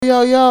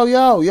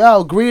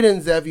Yo,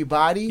 greetings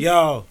everybody.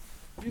 Yo,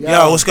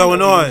 what's going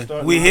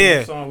on? We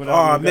here.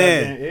 Oh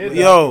man.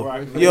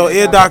 Yo,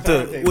 ear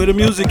doctor, where the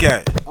music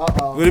at?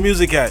 Where the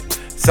music at?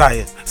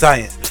 Science.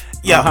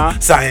 Yo,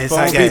 science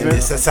again.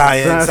 It's a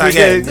science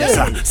again. It's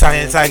a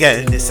science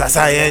again. It's a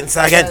science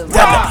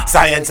again.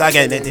 Science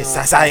again. It's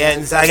a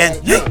science again.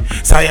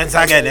 Science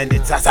again. And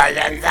it's a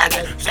science again.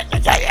 Science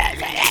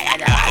again.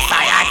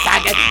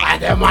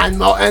 And the man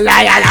mountain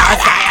lion.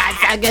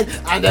 Science again.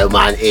 And the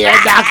man ear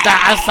doctor.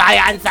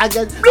 Science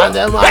again. And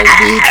the man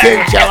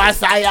beating show.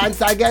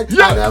 Science again. And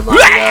the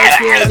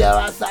man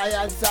show.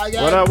 Science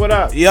again. What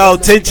up? Yo,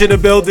 Tinch in the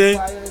building.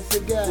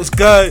 What's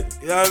good?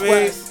 You know what I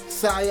mean?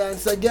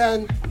 Science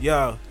again.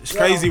 Yo, it's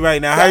crazy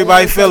right now. How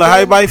everybody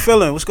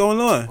feeling? What's going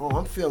on? Oh,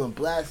 I'm feeling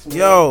blessed, man.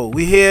 Yo,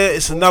 we here.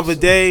 It's another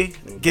day.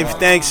 Give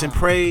thanks and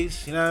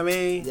praise. You know what I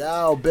mean?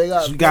 Yo, big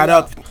up. We got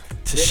up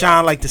to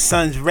shine like the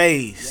sun's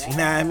rays. You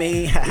know what I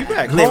mean? We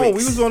back home. We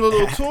was on a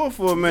little tour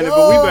for a minute,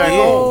 but we back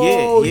home.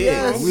 Yeah.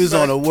 Yes, We was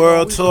on a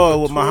world tour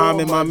with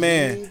Muhammad, my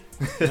man.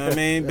 You know what I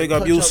mean? Big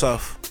up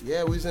Yusuf.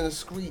 Yeah, we was in the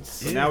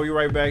streets. And now we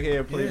right back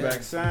here,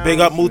 playback sound. Big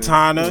up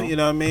Mutana, you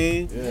know what I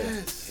mean?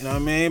 Yes. You know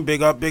what I mean?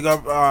 Big up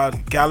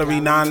Gallery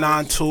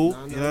 992. You know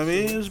what I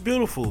mean? It was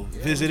beautiful.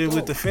 Visited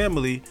with the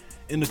family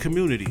in the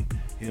community.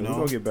 You know? We're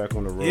gonna get back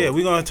on the road. Yeah,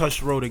 we're gonna touch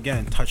the road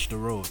again. Touch the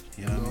road.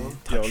 You know what I mean?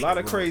 Yo, a lot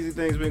of crazy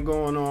things been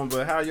going on,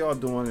 but how y'all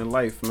doing in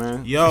life,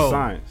 man? Yo.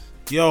 Science.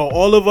 Yo,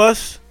 all of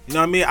us, you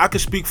know what I mean? I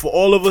could speak for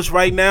all of us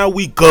right now.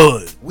 We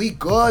good. We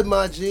good,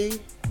 my G.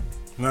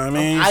 You know what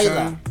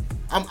I mean?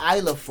 I'm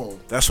Isla full.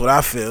 That's what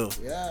I feel.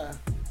 Yeah.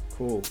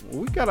 Cool.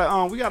 Well,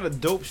 we got a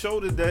dope show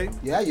today.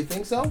 Yeah, you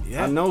think so?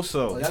 Yeah. I know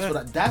so.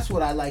 Well, that's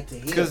what I like to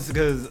hear. Cause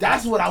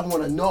that's what I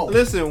want to know.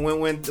 Listen,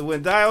 when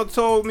Dio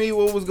told me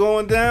what was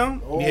going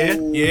down,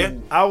 Yeah.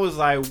 I was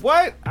like,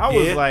 what? I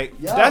was like,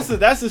 Yo.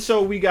 that's a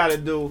show we gotta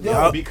do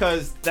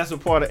because that's a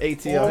part of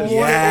ATL.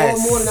 All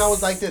morning I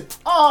was like this.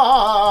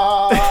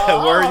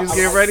 Where you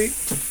get ready?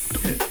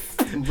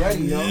 I'm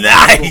ready, yo.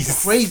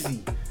 Nice.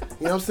 Crazy.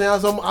 You know what I'm saying? I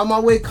was on my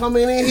way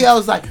coming in here. I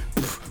was like,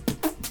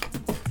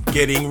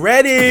 Getting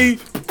ready.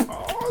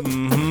 All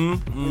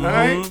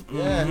right?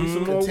 yeah,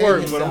 Some more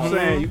work, but I'm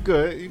saying you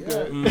good. You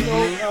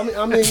know,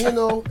 I mean, you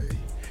know,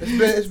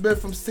 it's been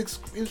from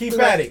sixth. Keep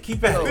at it.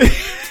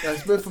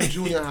 It's been from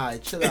junior high.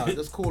 Chill out.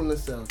 Just cooling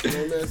yourself. You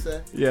know what I'm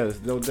saying? Yes,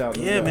 no doubt.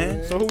 Yeah,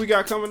 man. So who we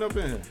got coming up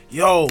in here?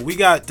 Yo, we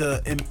got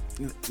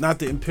not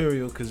the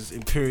Imperial, because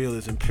Imperial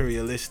is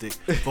imperialistic,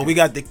 but we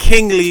got the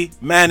kingly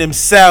man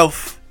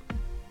himself,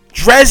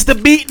 Drez the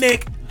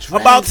Beatnik,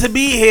 about to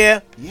be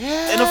here in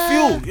a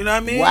few. You know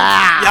what I mean?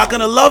 Wow. Y'all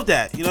gonna love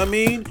that. You know what I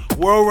mean?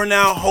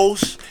 World-renowned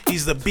host.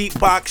 He's the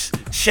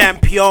beatbox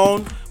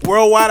champion.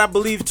 Worldwide, I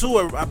believe, too.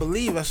 I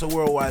believe that's a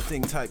worldwide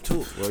thing type,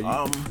 too.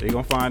 Well, they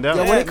gonna find out.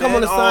 Yo, when he come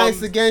on the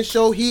Science Again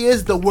show, he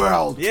is the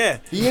world. Yeah.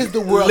 He is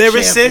the world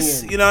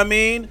lyricist, champion. you know what I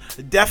mean?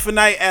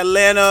 Definite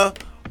Atlanta,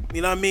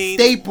 you know what I mean?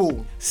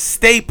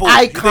 Staple.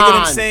 Icon. You dig what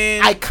I'm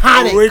saying?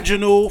 Iconic.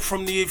 Original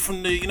from the, you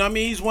know what I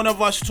mean? He's one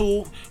of us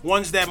too.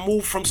 Ones that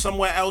moved from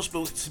somewhere else,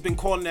 but has been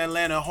calling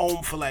Atlanta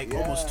home for like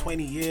almost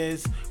 20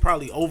 years,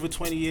 probably over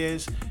 20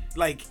 years.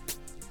 Like,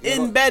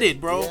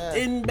 embedded, bro. Yeah.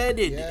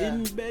 Embedded.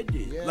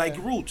 Yeah. Like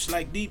roots,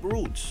 like deep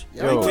roots.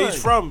 Yo. Like where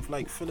he's from,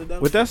 like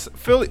Philadelphia.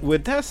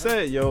 With that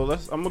said, yo,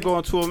 I'm gonna go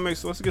into a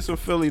mix. Let's get some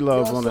Philly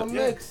love on it.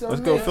 Let's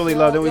Let's go Philly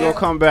love. Then we gonna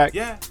come back.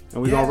 Yeah.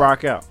 And we gonna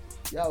rock out.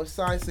 Yo, it's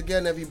Science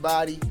Again,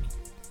 everybody.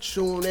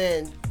 Tune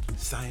in.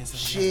 Science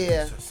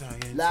Share.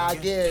 Science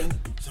Log in.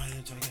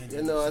 Science again.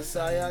 You know,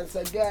 Science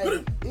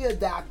Again. Here,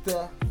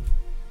 doctor.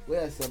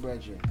 Where's the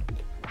brethren?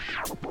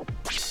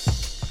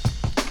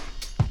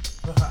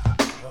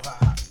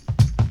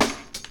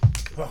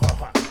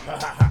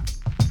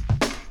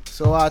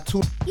 So,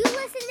 two. You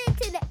listening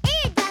to the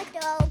Ear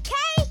Doctor,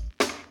 okay?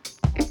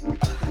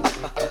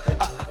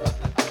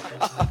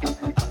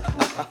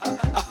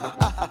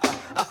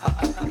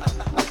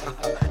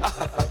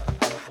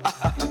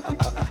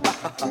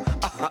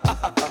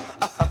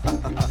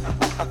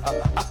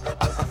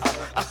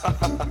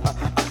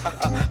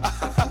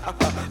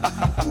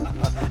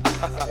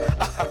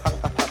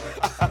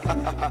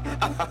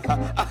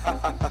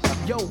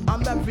 Yo,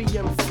 I'm every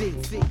MC.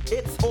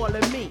 It's all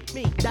in me.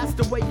 That's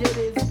the way it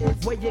is.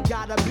 Where you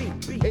gotta be.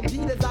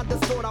 Indeed, as I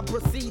distort, I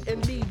proceed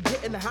and lead,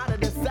 getting hotter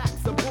than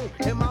sacks of boom.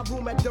 In my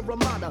room at the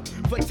Ramada,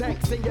 for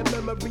tanks in your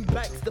memory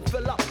banks to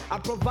fill up. I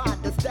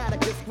provide the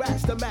static and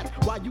scratch the match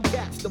while you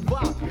catch the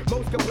vibe.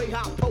 Most can play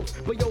hot post,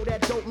 but yo,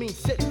 that don't mean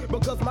shit.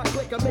 Because my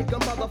click can make a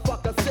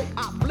motherfucker sick.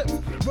 I flip,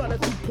 running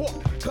through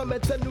port, coming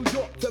to New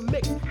York to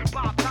mix.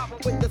 Bob Power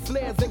with the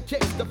snares and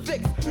kicks to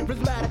fix.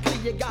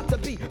 Prismatically, you got to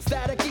be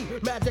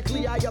staticky.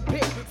 Magically, I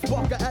appear.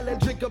 Spark a L and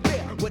drink a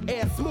beer with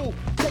air smooth.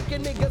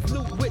 Taking niggas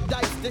loot with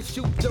dice to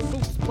shoot the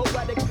roots.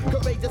 Poetic,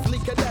 courageously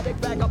kinetic,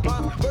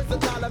 vagabond,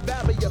 versatile and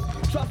various.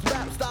 Trust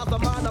rap styles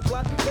of mine, a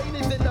blunt. Pain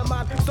is in the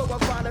mind, so I'm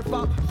finding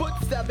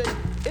 5'7"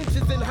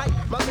 in height.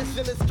 My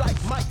mission is strike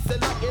mics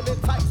and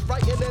lightning tights,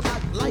 writing and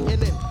not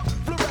lightning.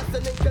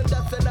 Fluorescent,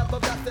 incandescent,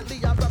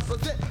 effervescently I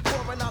represent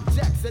foreign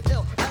objects and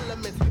ill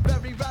elements.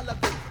 Very relevant.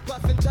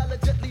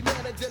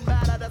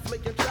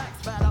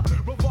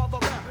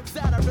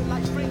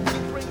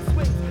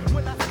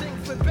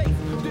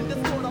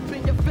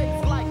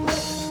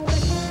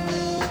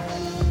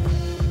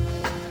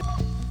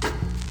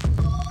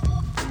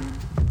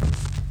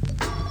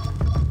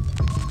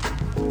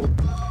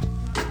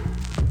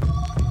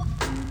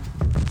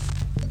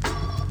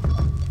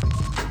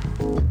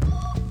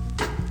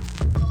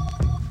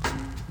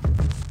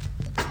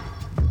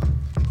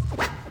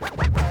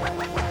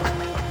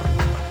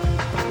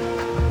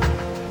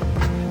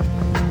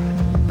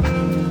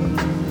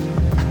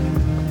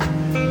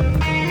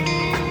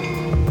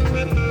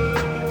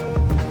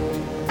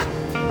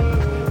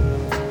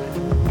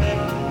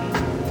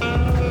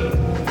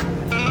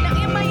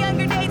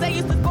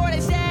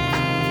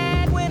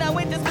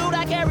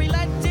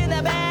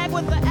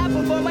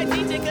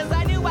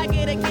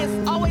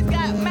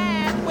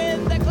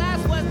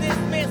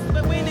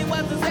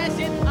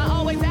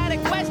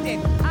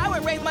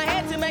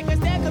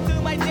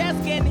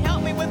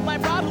 my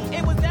problem,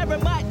 it was never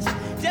much.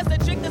 Just a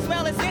trick to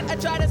smell and scent, I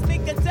try to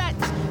sneak a touch.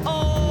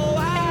 Oh,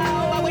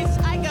 how I wish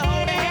I could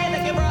hold her hand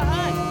and give her a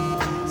hug.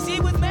 She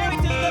was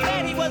married to the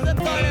man, he was a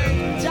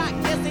thorner. Jock,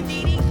 yes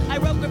indeedy, I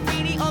wrote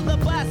graffiti on the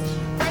bus.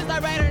 First I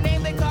write her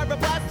name, then carve a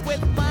bus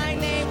with my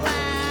name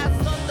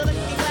last. On the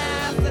looking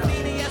glass, I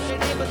seen her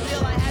yesterday, but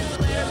still I had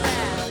to let her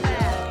pass.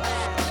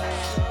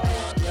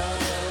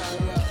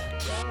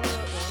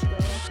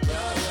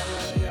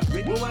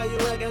 Well, why you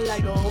acting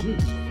like oh?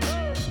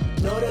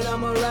 Know that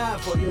I'ma ride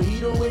for you,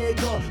 either way it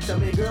go. Tell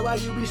me, girl, why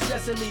you be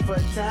stressing me for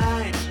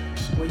time?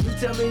 When you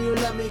tell me you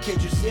love me,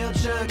 can't you see I'm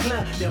trying to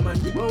climb? Yeah, my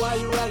nigga, why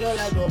you acting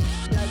like oh?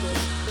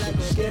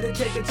 You scared to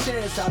take a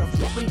chance, how the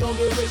fuck we gon'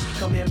 get rich?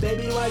 Come here,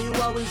 baby, why you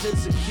always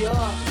insecure?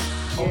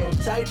 Hold on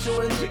tight to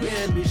a nigga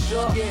and be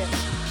sure. Yeah.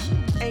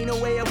 Ain't no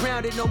way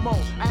around it no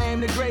more. I am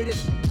the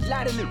greatest.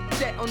 Lot of them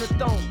set on the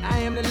throne. I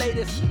am the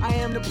latest. I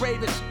am the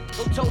bravest.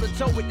 Go toe to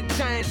toe with the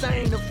giants. I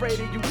ain't afraid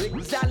of you.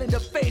 Silent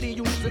of fading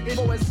you.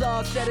 Before it's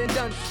all said and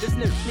done, this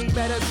nigga need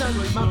better son.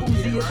 My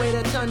Uzi is way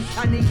a ton.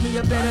 I need me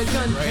a better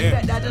gun. In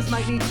fact, I just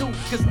might need two.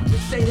 Cause they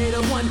say they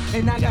the one.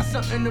 And I got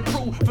something to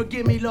prove.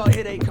 Forgive me, Lord,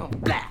 here they come.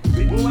 Blah.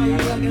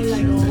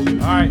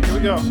 Alright, here we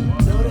go.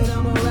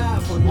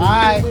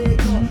 Alright.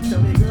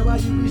 Tell me, girl, why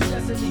you be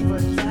stressing me for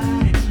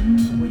time?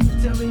 When you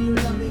tell me you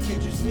love me,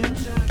 can't you see I'm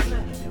trying to climb?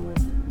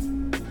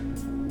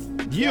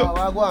 Yeah.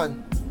 Go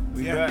on.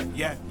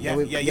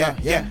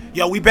 Yeah.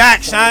 Yo, we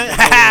back, son. You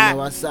know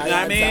what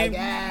I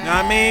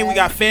mean? We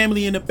got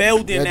family in the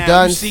building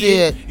now. You see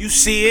it. You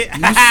see it.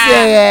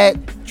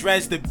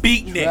 Drez the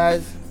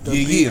Beatnik.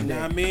 You know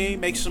what I mean?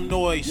 Make some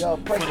noise for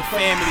the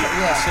family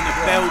that's in the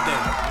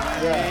building.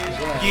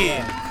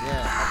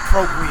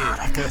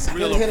 Appropriate.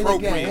 Real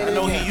appropriate. I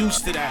know he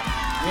used to that.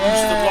 He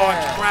used to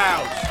large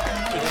crowds,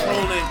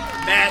 controlling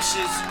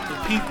masses of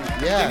people.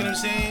 You know what I'm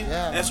saying?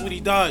 That's what he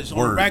does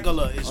on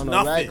regular. It's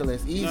nothing. Regular,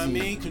 it's easy. You know what I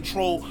mean?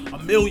 Control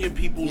 1 million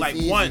people like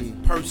easy.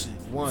 one person.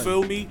 You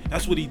feel me?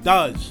 That's what he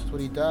does. That's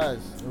what he does.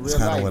 That's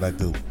kind of what I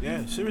do.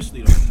 Yeah,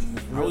 seriously though.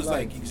 I was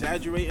like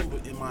exaggerating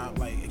in my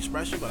like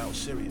expression, but I was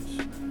serious.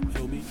 You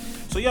feel me?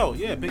 So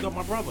big up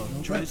my brother.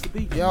 Drez the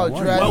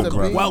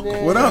Beatnik.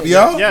 Welcome. What up,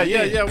 y'all?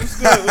 Yeah. What's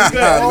good? What's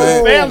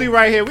good? Family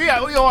right here. We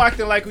all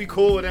acting like we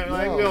cool with him.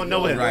 Like we don't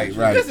know him. Right.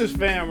 This is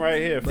fam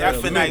right here.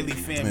 Definitely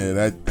family.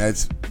 Yeah,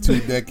 that's two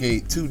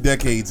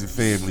decades of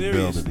family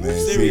building, man.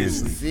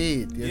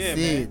 Seriously.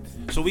 Man.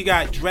 So we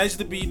got Drez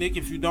the Beatnik.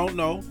 If you don't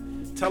know,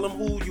 tell them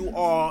who you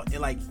are and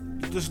like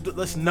just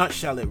let's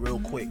nutshell it real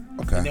quick.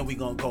 Okay. And then we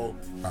gonna go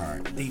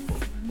deeper.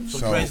 So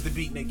Drez the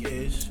Beatnik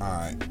is.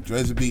 Alright.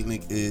 Drez the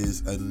Beatnik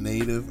is a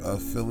native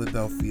of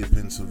Philadelphia,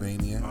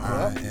 Pennsylvania.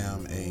 I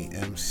am a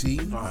MC,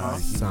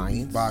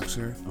 human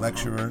boxer,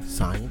 lecturer.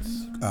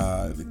 Science.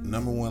 The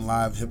 #1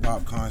 live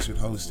hip-hop concert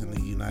host in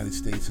the United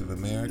States of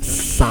America.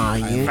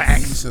 Science. I am a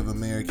piece of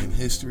American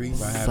history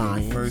by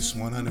having the first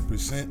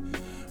 100%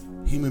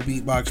 Human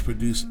Beatbox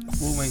produced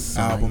full-length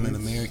album in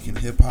American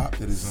hip-hop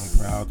that is on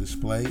proud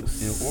display in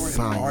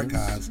the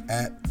archives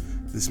at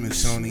the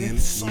Smithsonian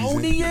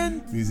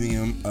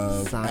Museum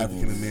of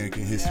African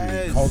American History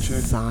and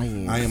Culture.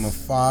 I am a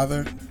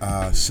father,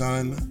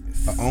 son,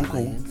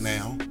 uncle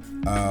now,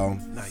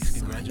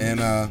 and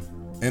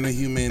a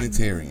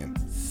humanitarian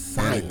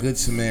and a good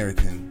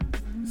Samaritan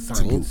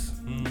to boot.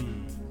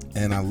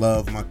 And I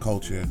love my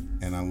culture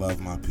and I love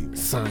my people.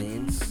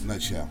 Science.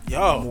 Nutshell.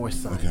 Yo. More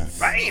science. Okay.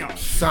 Bam.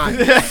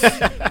 Science.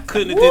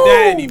 Couldn't have did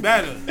that any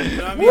better. You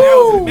know what I mean? That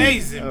was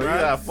amazing, bro. You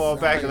gotta fall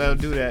back and let him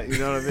do that. You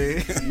know what I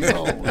mean?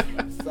 Yo.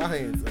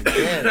 Science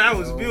again. That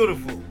was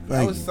beautiful.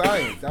 That was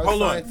science. That was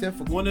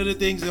scientific. One of the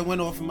things that went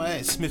off in my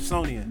head,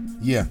 Smithsonian.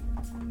 Yeah.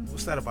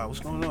 What's that about?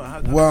 What's going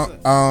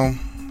on?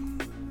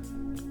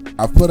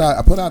 I put out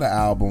an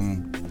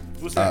album.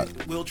 What's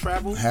that? Will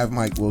Travel? Have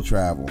Mike Will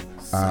Travel.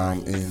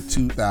 In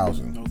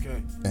 2000.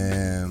 Okay.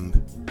 And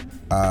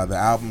the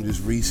album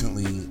just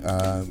recently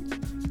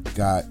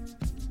got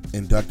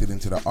inducted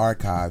into the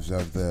archives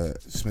of the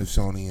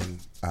Smithsonian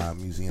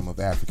Museum of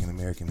African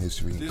American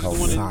History and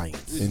Culture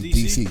in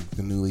DC,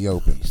 the newly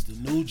opened. It's the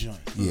new joint.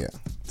 Yeah.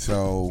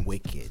 So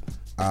wicked.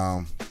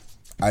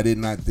 I did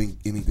not think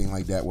anything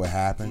like that would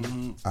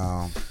happen.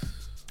 I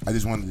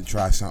just wanted to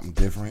try something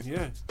different.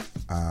 Yeah.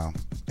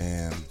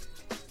 And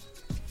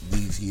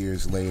these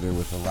years later,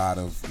 with a lot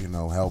of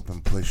help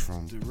and push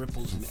from the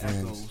ripples and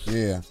friends,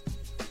 echoes.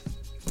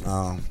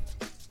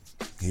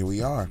 Here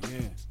we are.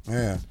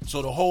 Yeah.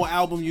 So the whole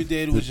album you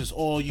did was just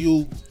all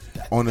you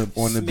on the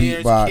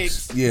snares, beatbox,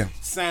 kicks,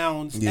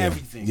 sounds,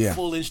 everything,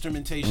 full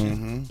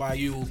instrumentation by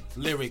you,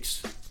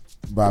 lyrics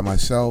by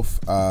myself,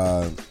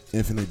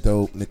 Infinite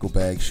Dope,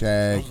 Nickelback,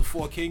 Shag. Those are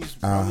 4 Kings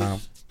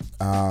brothers.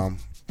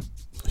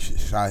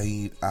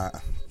 Shaheed,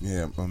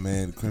 my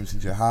man Crimson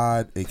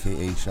Jihad,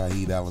 aka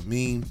Shaheed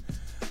Alameen,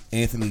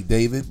 Anthony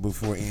David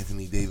before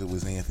Anthony David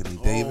was Anthony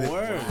David.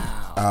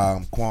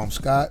 Quam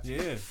Scott,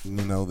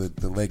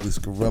 the legless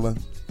gorilla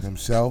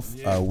himself.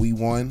 We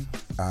won,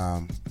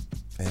 and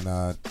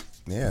that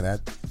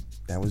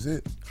was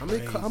it. How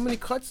many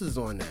cuts is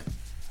on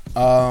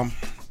that?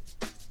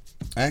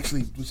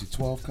 Actually, was it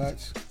 12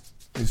 cuts?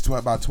 It's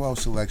about 12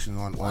 selections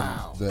on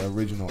the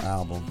original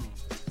album.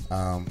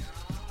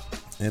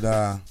 It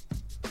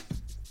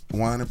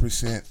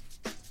 100%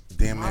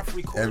 damn near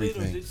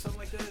everything.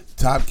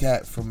 Top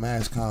Cat from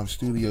Mascom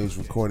Studios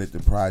recorded the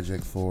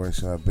project for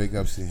us. Big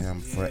ups to him.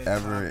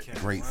 Forever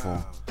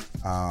grateful.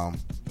 Remember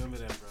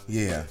that, bro.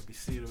 Yeah.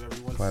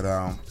 But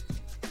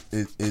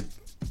it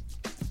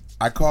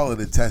I call it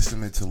a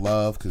testament to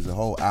love because the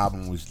whole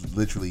album was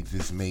literally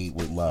just made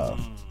with love.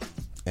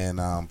 And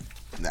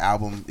the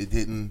album it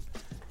didn't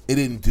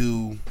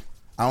do.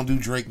 I don't do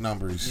Drake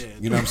numbers.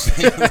 You know what I'm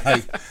saying?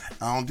 Like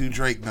I don't do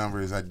Drake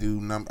numbers. I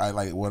do I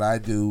like what I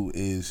do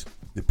is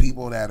the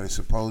people that are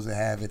supposed to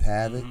have it,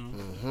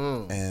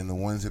 and the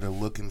ones that are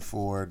looking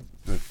for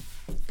the,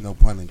 no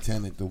pun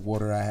intended, the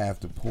water I have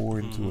to pour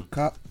into a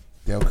cup,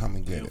 they'll come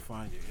and get it.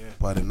 Find it, yeah.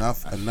 But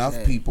enough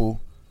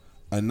people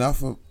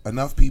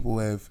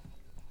have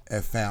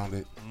found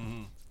it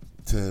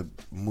to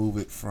move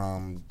it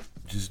from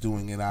just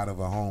doing it out of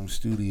a home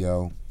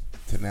studio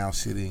to now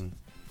sitting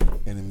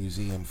in a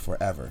museum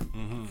forever.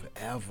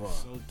 Forever.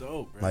 So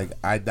dope, bro. Like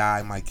I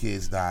die, my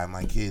kids die,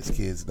 my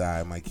kids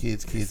die, my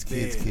kids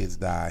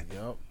die.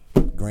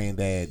 Yep.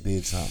 Granddad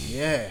did something.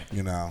 Yeah.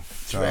 You know.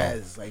 So,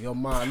 Trez. Like, yo,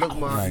 mom, look,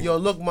 mom. Right. Yo,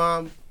 look,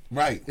 mom.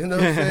 Right. You know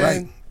what I'm saying?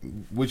 Right.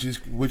 Which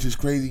is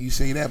crazy you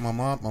say that. My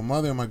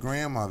mother and my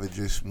grandmother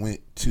just went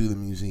to the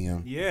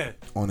museum. Yeah.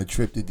 On a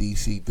trip to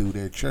DC through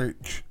their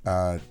church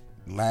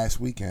last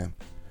weekend.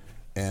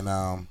 And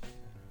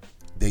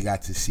they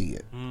got to see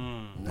it.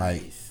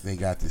 Like they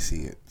got to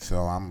see it.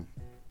 So I'm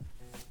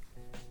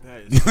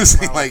that you know what I'm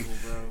saying? Powerful, Like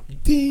bro.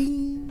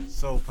 ding.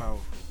 So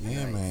powerful.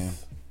 Yeah, man.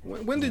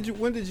 When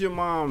did your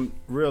mom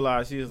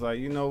realize she was like,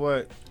 you know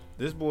what,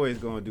 this boy is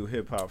gonna do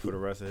hip hop for the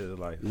rest of his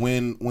life?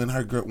 When one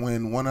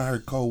of her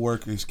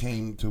co-workers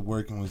came to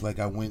work and was like,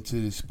 I went to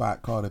this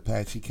spot called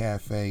Apache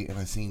Cafe and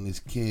I seen this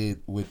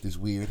kid with this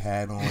weird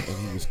hat on and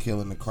he was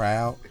killing the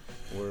crowd.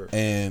 Word.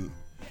 And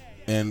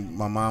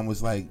my mom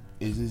was like,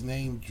 is his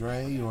name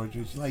Dre or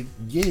just like,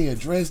 yeah,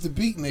 Dre's the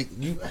beatnik.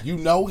 You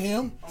know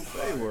him?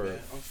 Say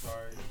word. I'm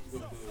sorry. You're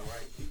gonna do it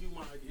right. Could you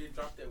mind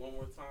drop that one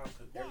more time?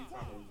 Because every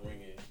time it was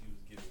ringing,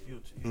 he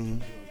was giving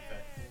you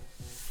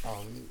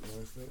Oh, let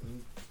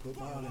me put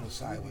mine on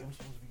silent.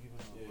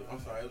 Yeah, I'm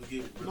sorry. It was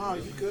giving. No,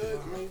 you good,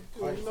 man.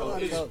 Right, You so know how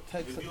to if go you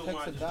text don't a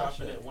mind just Dasha.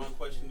 dropping that one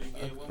question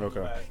again. When was the Okay.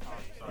 last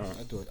time? Sorry.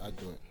 I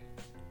do it.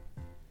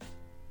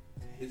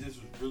 It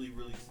just was really,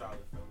 really solid,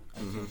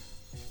 fellas.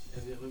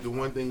 The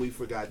one thing we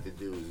forgot to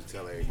do is to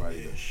tell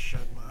everybody that.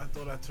 I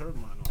thought I turned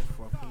mine off.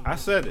 I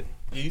said it.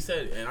 Yeah, you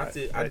said it, and I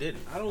did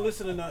it. I don't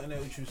listen to nothing that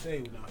what you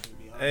say. Now, to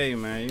be honest. Hey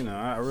man, you know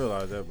I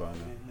realize that by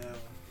now.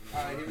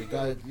 You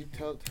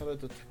tell her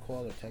to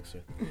call or text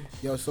her.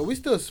 Yo, so we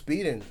still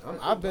speeding.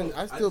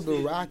 I still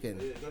been rocking.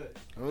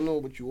 I don't know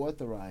what you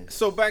authorized.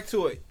 So back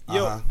to it,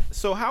 yo.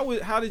 So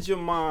how did your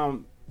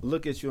mom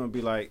look at you and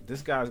be like,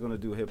 this guy's gonna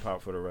do hip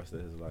hop for the rest of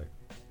his life?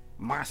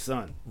 My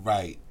son.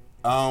 Right.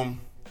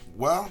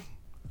 Well,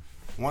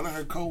 one of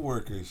her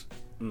co-workers,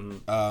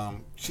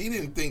 she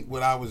didn't think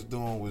what I was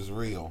doing was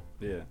real.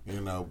 Yeah.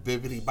 You know,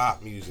 bibbity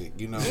bop music.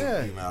 You know,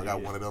 I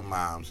got one of them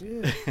moms.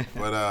 Yeah.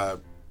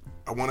 But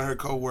one of her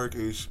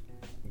co-workers,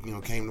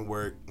 came to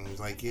work and was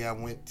like, yeah, I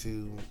went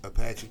to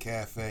Apache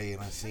Cafe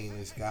and I seen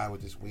this guy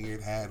with this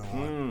weird hat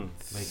on,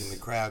 making the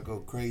crowd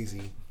go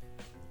crazy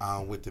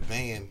with the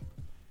band.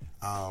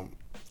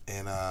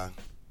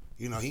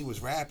 He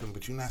was rapping,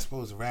 but you're not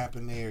supposed to rap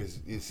in there.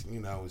 It's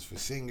for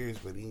singers,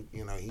 but he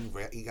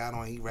got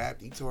on, he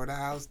rapped, he tore the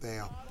house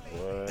down.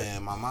 What?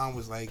 And my mom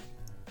was like,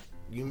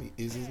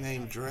 is his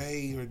name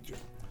Dre or Dre?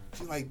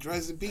 She's like,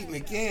 Dre's the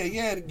beatnik.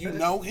 Yeah, you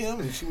know him?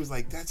 And she was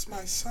like, that's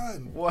my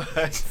son.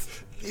 What?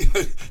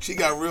 She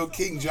got real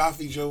King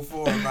Jaffe Joe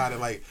Four about it,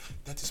 like,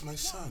 that is my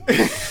son.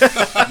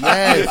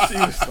 Yes. She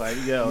was like,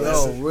 yo,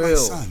 My real.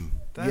 son.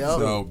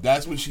 So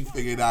that's when she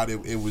figured out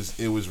it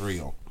was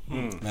real.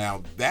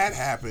 Now that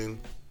happened.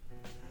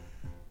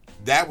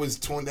 That was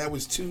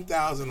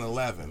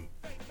 2011.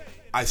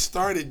 I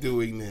started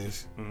doing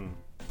this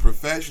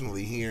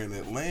professionally here in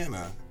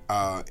Atlanta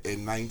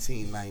in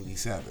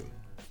 1997.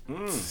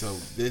 So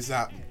this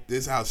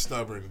how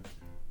stubborn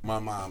my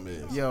mom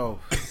is. Yo.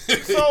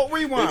 So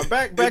rewind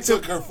back It to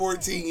took her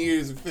 14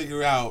 years to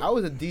figure out. I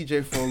was a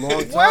DJ for a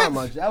long time.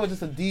 I was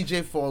just a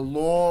DJ for a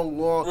long.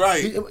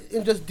 Right.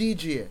 And just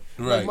DJ.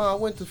 Right. Like, Mom, I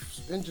went to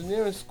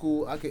engineering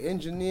school. I could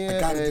engineer. I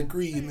got a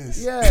degree in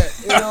this. Yeah,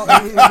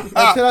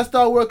 until I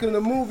started working in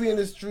the movie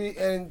industry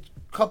and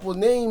a couple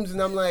names,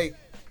 and I'm like,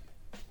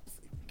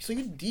 so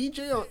you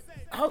DJ on?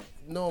 How?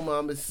 No,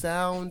 Mom. The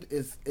sound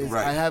is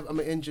right. I'm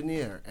an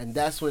engineer, and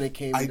that's when it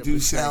came. I do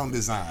sound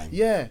design.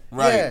 Yeah.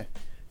 Right.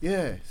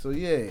 Yeah. So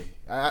yeah.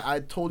 I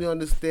totally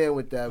understand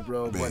with that,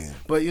 bro.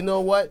 But you know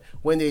what?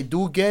 When they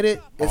do get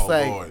it, it's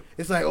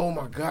it's like, oh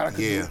my God,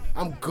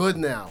 I'm good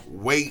now.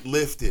 Weight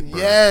lifted, bro.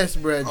 Yes,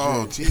 bro.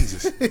 Oh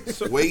Jesus,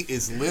 weight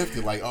is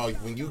lifted. Like, oh,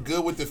 when you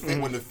good with the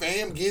fam, when the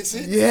fam gets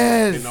it,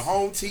 yes, and the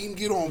home team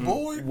get on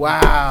board.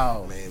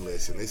 Wow, man,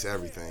 listen, it's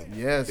everything.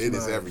 Yes, it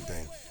is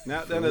everything.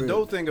 Now, the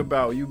dope thing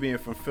about you being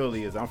from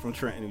Philly is I'm from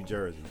Trenton, New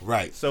Jersey.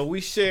 Right. So we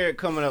shared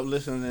coming up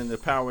listening to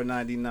Power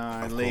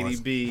 99, Lady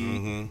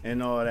B,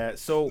 and all that.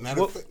 So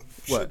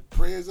what?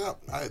 Prayers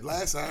up.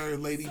 Last I heard,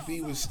 Lady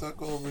B was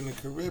stuck over in the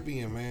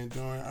Caribbean, man,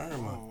 during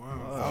Irma. Oh,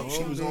 wow.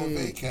 She was on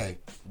vacay.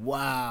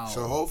 Wow.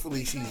 So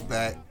hopefully she's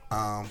back,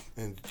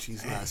 and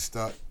she's not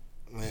stuck.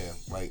 Yeah,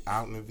 like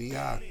out in the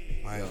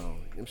VI. Like, yo,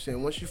 I'm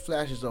saying once you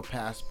flashes a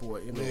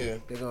passport, you know,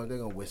 they're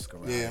gonna whisk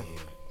around.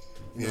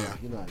 Yeah.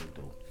 You know how they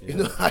do. Yeah. You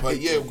know how but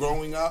they do.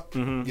 Growing up,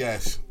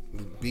 yes,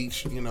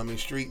 beach. You know, I mean,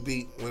 street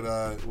beat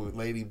with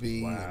Lady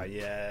B. Wow,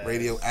 yeah.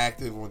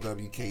 Radioactive on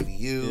WKDU.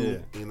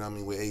 Yeah. You know, what I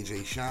mean, with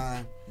AJ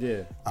Shine.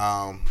 Yeah.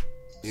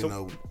 You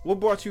know,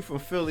 what brought you from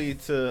Philly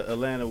to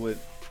Atlanta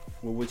with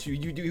what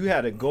you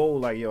had a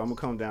goal like, yo, I'm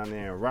gonna come down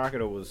there and rock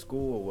it, or was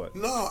school or what?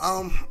 No,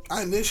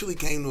 I initially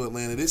came to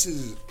Atlanta. This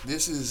is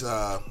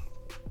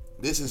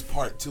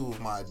part 2 of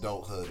my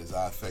adulthood, as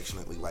I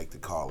affectionately like to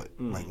call it.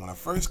 Like when I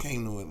first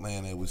came to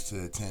Atlanta, it was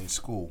to attend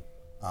school.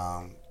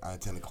 I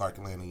attended Clark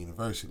Atlanta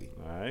University.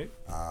 All right.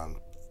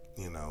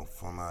 You know,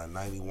 from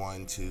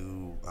 91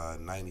 to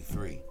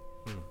 93.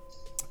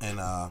 And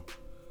I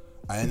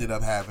ended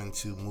up having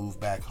to move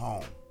back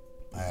home.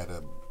 I had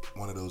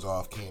one of those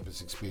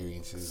off-campus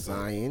experiences.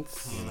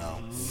 Science. You know,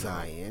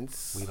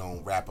 science. We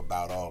don't rap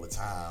about all the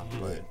time,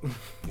 but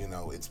you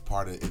know, it's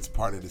part of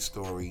the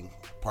story,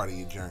 part of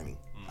your journey.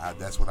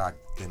 That's what I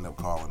end up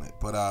calling it.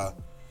 But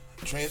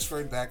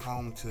transferred back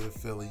home to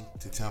Philly,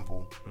 to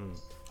Temple,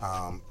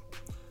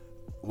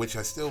 which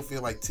I still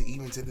feel like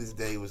even to this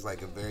day was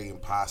like a very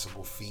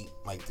impossible feat.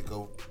 Like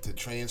to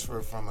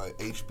transfer from a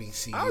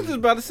HBCU. I was just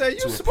about to say,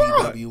 you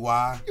smart.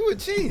 PWI. You a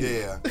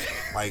genius.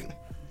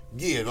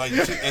 Yeah, like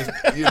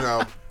you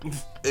know,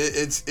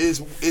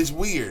 it's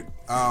weird.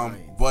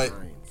 But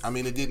I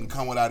mean, it didn't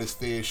come without its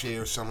fair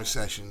share of summer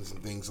sessions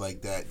and things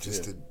like that,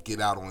 just to get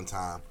out on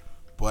time.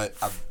 But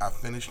I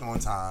finished on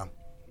time,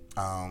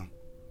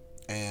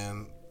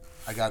 and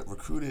I got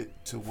recruited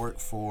to work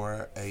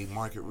for a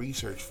market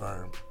research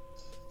firm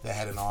that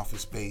had an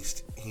office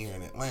based here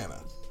in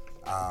Atlanta.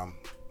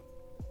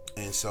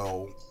 And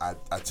so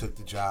I took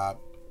the job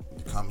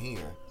to come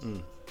here.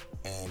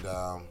 And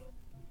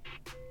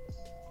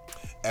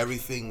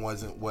everything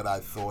wasn't what I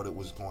thought it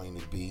was going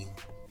to be.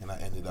 And I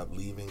ended up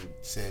leaving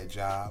said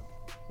job.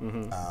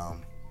 And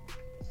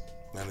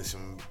there's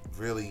some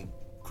really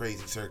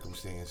crazy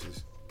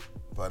circumstances.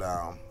 But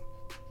I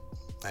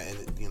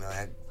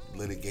had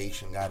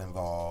litigation got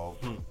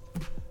involved.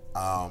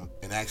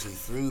 And actually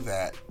through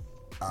that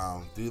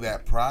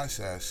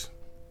process,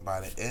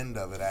 by the end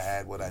of it, I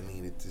had what I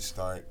needed to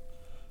start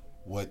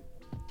what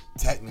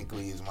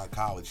technically is my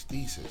college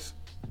thesis,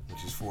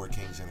 which is Four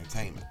Kings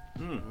Entertainment.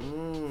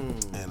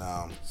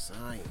 And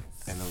science.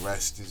 And the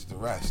rest is the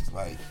rest.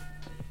 Like,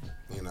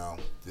 you know,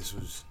 this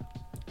was.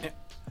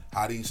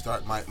 How do you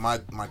start?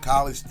 My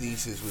college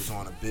thesis was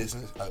on a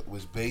business.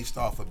 Was based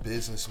off a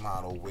business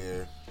model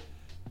where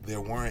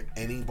there weren't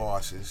any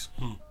bosses.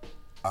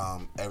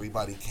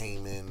 Everybody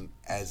came in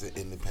as an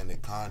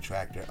independent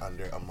contractor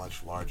under a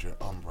much larger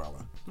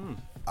umbrella.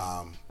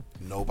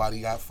 Nobody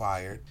got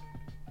fired.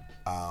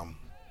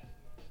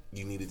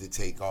 You needed to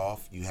take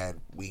off.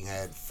 We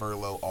had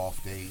furlough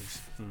off days,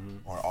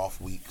 or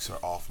off weeks, or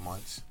off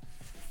months.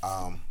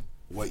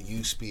 What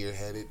you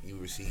spearheaded, you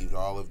received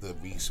all of the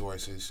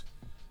resources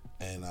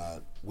and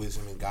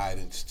wisdom and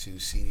guidance to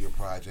see your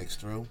projects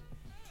through.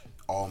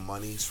 All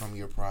monies from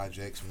your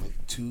projects went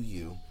to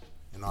you,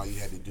 and all you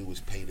had to do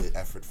was pay the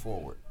effort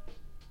forward.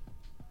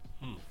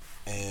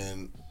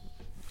 And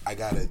I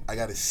got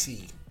a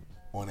C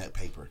on that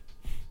paper.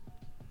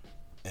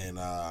 And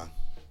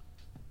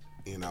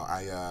you know,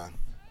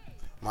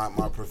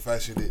 my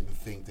professor didn't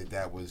think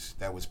that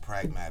was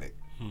pragmatic.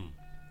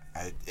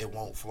 It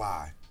won't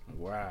fly.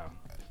 Wow.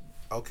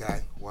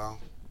 Okay, well,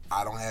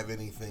 I don't have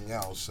anything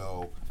else,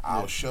 so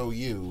I'll show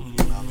you.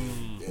 You know what I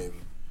mean? And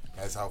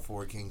that's how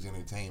Four Kings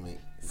Entertainment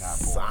got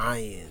born.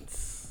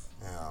 Science.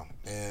 Yeah,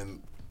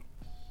 and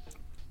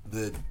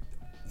the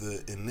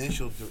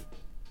initial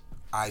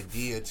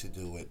idea to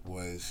do it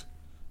was,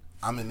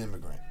 I'm an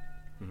immigrant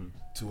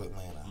to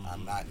Atlanta.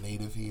 I'm not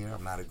native here.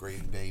 I'm not a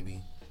Grady baby.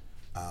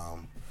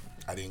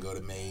 I didn't go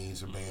to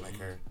Mays or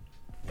Banneker.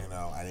 You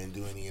know, I didn't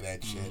do any of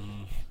that shit.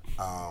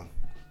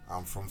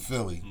 I'm from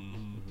Philly.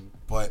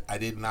 But I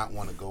did not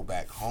want to go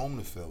back home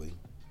to Philly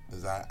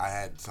because I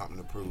had something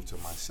to prove to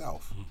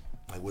myself.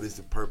 Like, what is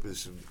the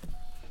purpose of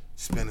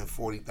spending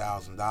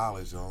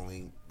 $40,000 to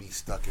only be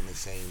stuck in the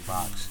same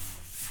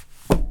box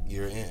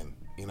you're in?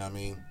 You know what I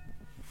mean?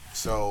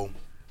 So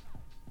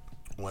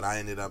what I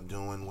ended up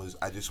doing was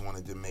I just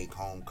wanted to make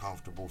home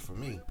comfortable for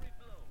me.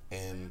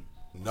 And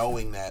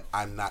knowing that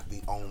I'm not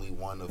the only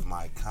one of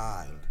my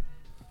kind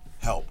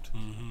helped.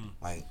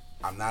 Like,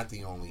 I'm not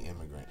the only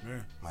immigrant.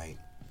 Like,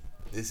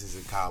 this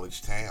is a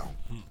college town.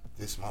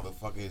 This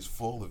motherfucker is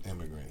full of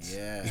immigrants.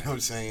 Yeah. You know what I'm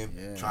saying?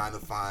 Yeah. Trying to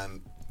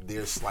find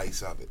their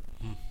slice of it.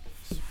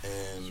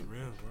 And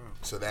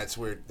so that's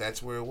where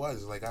it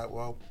was. Like,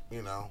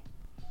 you know,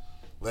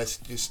 let's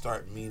just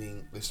start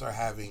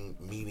having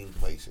meeting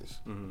places.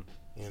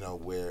 You know,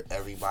 where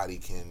everybody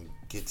can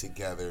get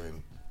together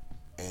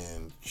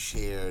and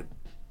share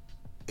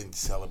and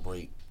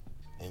celebrate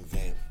and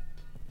vent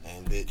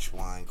and bitch,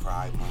 whine,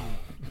 cry, moan.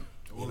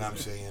 You know what I'm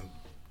saying?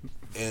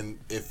 And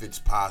if it's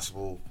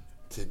possible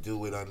to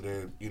do it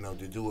under, you know,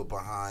 to do it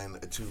behind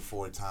a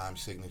 2-4 time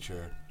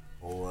signature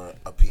or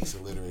a piece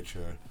of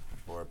literature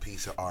or a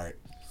piece of art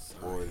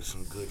or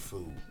some good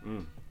food.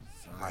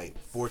 Like,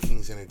 Four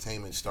Kings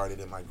Entertainment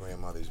started in my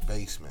grandmother's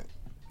basement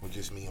with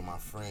just me and my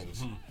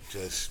friends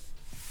just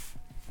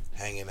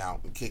hanging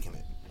out and kicking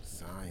it.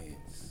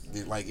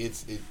 Science. Like,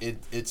 it's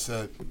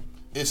a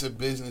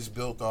business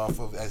built off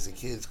of, as the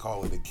kids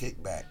call it, a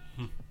kickback.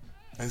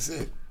 That's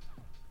it.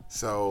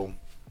 So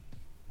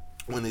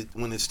when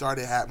it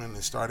started happening,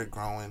 it started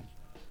growing,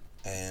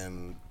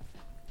 and,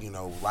 you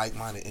know,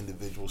 like-minded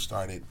individuals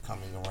started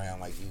coming around,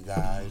 like you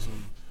guys,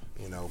 and,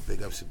 you know,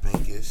 big ups to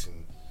Binkus,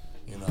 and,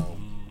 you know,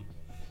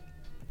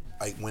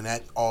 like, when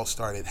that all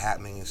started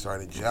happening and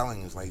started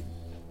gelling, it's like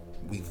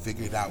we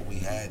figured out we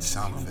had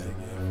something.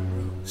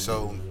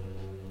 So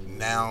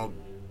now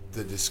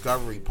the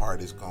discovery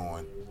part is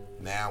going.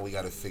 Now we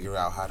got to figure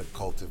out how to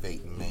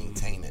cultivate and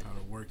maintain it. How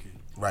to work it.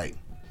 Right.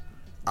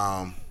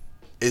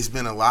 It's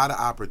been a lot of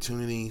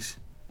opportunities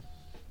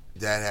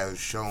that have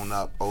shown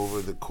up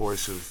over the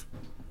course of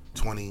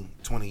 20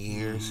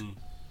 years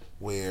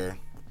where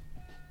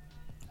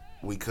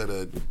we could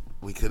have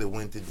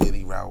went the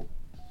Diddy route.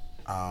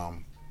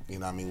 You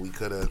know what I mean? We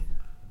could have,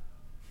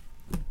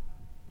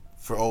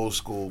 for old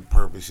school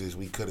purposes,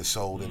 we could have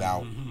sold it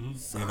out.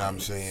 You know what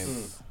I'm saying?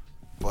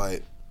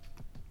 But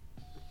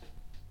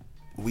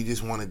we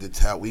just wanted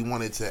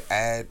to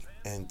add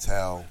and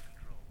tell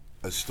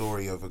a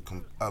story of a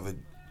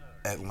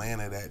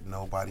Atlanta that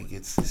nobody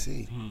gets to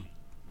see.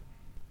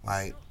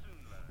 Like,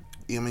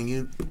 I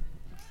mean,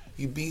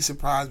 you'd be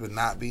surprised but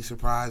not be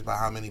surprised by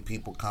how many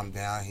people come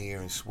down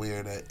here and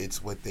swear that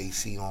it's what they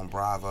see on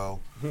Bravo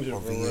or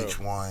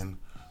VH1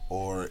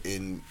 or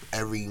in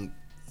every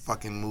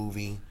fucking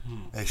movie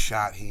that's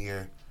shot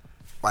here.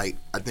 Like,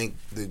 I think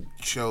the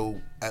show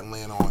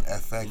Atlanta on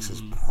FX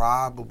is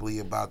probably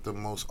about the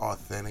most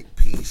authentic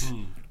piece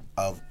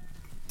of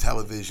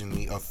television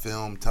media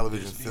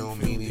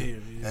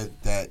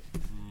that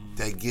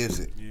gives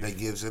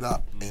it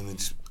up. And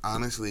it's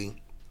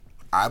honestly,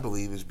 I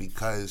believe, is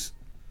because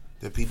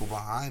the people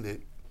behind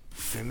it,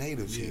 they're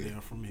natives here.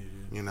 They're from here.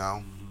 You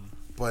know?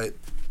 But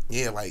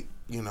yeah, like,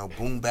 you know,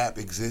 boom bap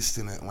exists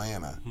in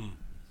Atlanta.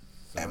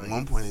 At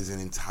one point is an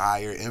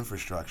entire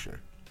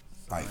infrastructure.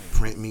 Like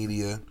print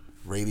media,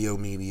 radio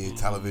media,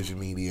 television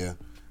media,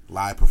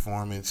 live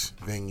performance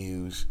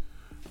venues,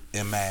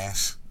 en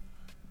masse,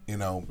 you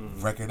know,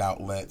 record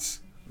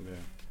outlets. Yeah.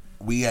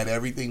 We had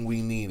everything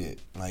we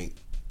needed. Like,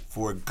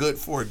 for a good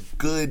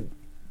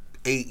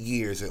 8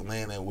 years,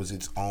 Atlanta was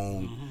its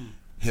own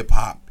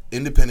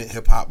independent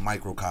hip hop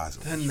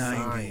microcosm. The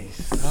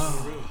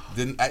 90s.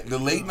 The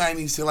late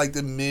 90s to like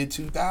the mid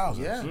 2000s.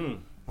 Yeah.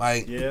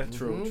 Like, yeah,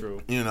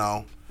 true. You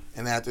know,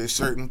 and after a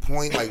certain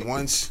point, like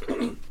once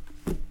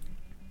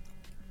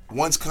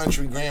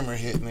Country Grammar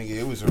hit, nigga,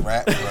 it was a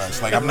wrap for us.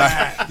 Like, I'm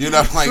not, you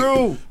know, like,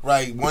 true.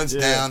 Right, once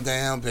down,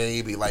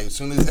 baby. Like, as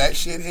soon as that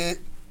shit hit,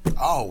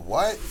 oh,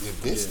 what?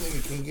 If this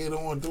nigga can get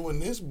on doing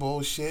this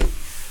bullshit,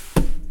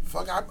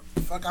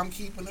 I'm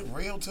keeping it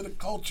real to the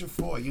culture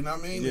for, you know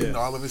what I mean? Yeah. And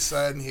all of a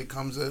sudden, here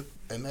comes an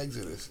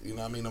exodus, you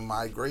know what I mean? A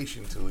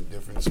migration to a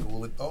different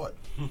school of thought.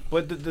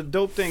 But the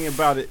dope thing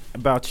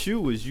about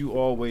you is you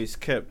always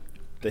kept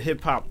the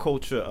hip hop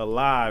culture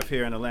alive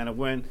here in Atlanta.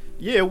 When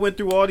it went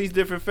through all these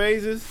different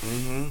phases,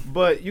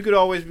 but you could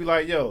always be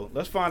like, yo,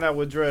 let's find out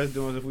what Dre's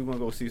doing if we want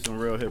to go see some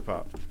real hip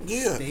hop.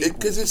 Yeah,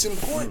 because it's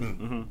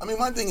important. I mean,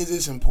 my thing is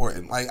it's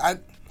important. Like,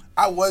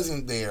 I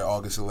wasn't there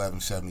August 11,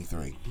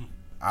 73.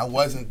 I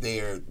wasn't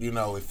there, you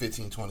know, at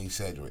 1520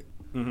 Sedgwick.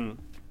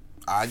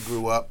 I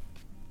grew up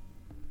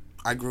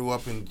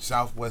in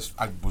Southwest.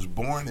 I was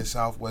born in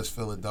Southwest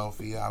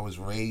Philadelphia. I was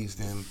raised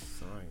in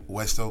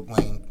West Oak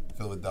Lane,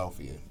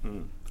 Philadelphia,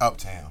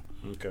 uptown.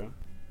 Okay.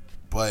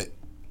 But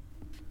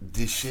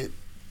this shit,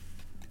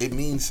 it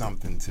means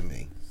something to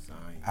me.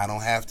 I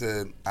don't have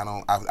to.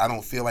 I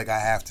don't feel like I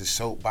have to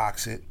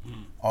soapbox it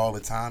all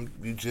the time.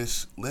 You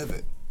just live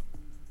it,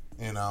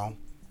 you know.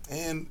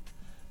 And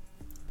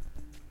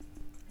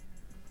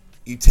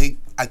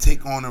I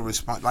take on a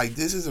like,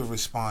 this is a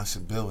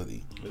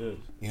responsibility. It is.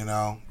 You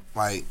know,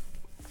 like,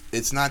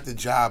 it's not the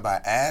job I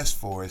asked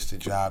for, it's the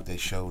job that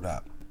showed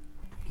up.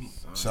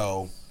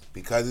 So,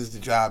 because it's the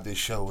job that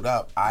showed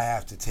up, I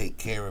have to take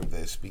care of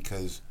this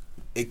because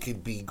it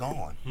could be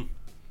gone.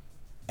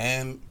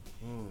 And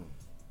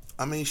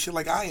I mean, shit,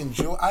 like, I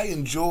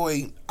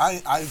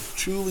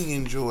truly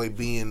enjoy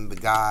being the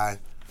guy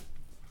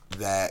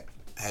that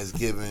has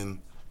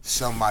given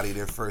somebody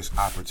their first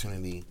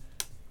opportunity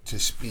to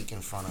speak in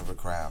front of a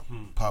crowd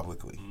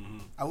publicly.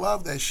 I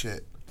love that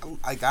shit.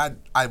 Like I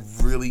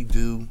really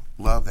do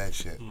love that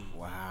shit.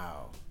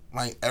 Wow.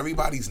 Like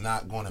everybody's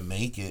not going to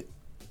make it,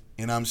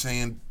 you know what I'm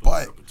saying?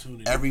 But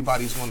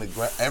everybody's going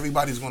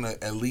to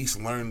at least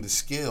learn the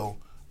skill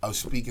of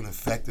speaking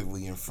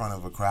effectively in front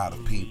of a crowd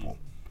of people.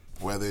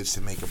 Whether it's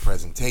to make a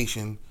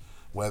presentation,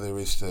 whether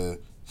it's to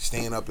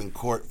stand up in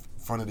court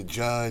in front of the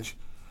judge,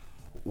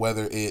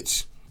 whether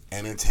it's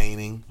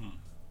entertaining,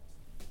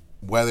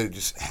 whether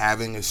just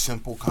having a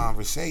simple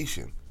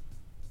conversation.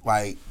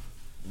 Like,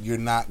 you're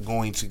not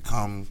going to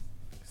come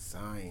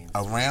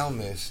around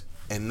this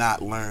and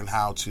not learn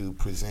how to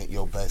present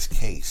your best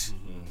case.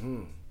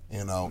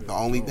 You know, the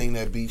only thing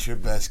that beats your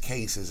best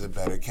case is a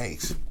better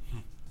case.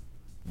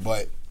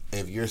 But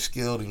if you're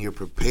skilled and you're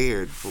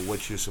prepared for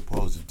what you're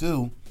supposed to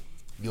do,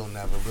 you'll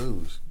never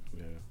lose.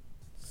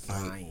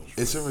 Like,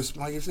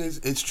 like I said,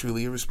 it's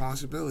truly a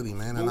responsibility,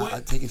 man, and I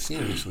take it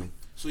seriously.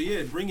 So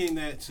yeah, bringing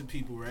that to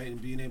people, right,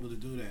 and being able to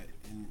do that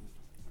and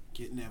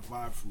getting that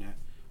vibe from that.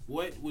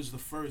 What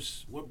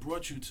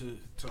brought you to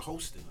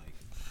hosting? Like,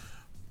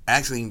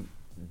 actually,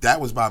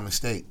 that was by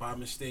mistake. By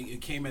mistake,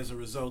 it came as a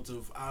result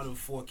of Out of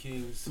Four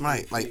Kings.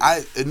 Right, like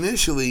I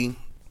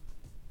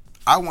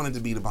wanted to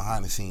be the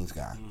behind the scenes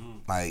guy.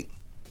 Like,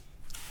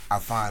 I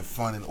find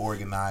fun in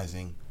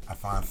organizing. I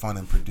find fun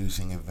in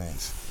producing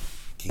events,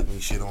 keeping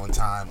shit on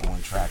time,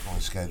 on track, on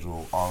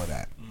schedule, all of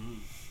that.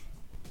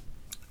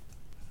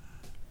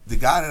 The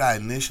guy that I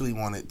initially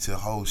wanted to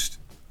host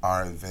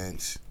our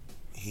events,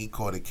 he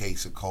caught a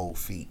case of cold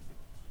feet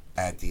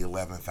at the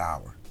 11th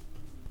hour,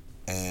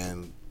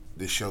 and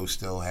the show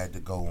still had to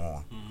go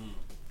on.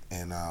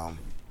 And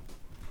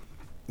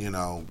you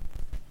know,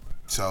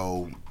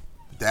 so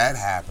that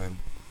happened.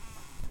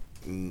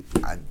 And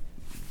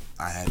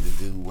I had to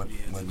do what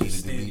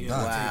needed to be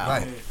done. Wow.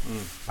 Right.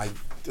 Like,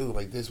 dude,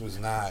 like, this was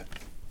not,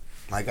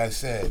 like I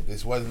said,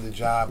 this wasn't the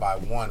job I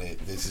wanted.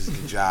 This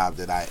is the job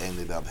that I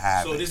ended up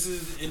having. So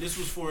this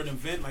was for an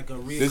event, like a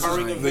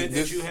recurring event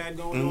that you had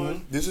going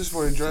on? This is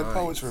for a Dread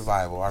Poets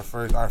Revival, our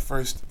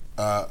first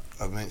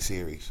event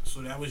series.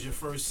 So that was your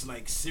first,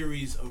 like,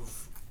 series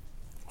of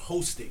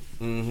hosting.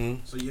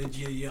 So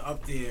you're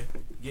up there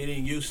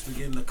getting used to,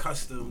 getting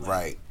accustomed.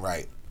 Like,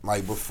 right.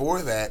 Like,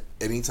 before that,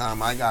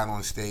 anytime I got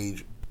on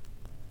stage,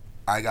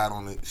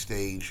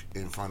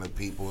 in front of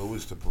people, it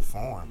was to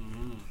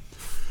perform.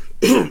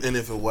 And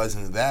if it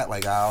wasn't that,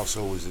 like, I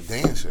also was a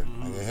dancer,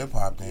 like a hip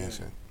hop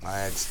dancer. I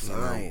had,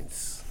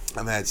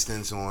 I've had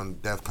stints on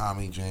Def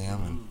Comedy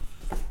Jam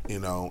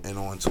and, and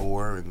on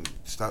tour and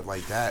stuff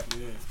like that.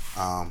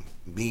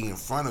 Being in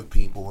front of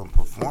people and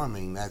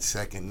performing, that's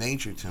second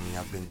nature to me.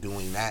 I've been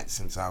doing that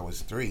since I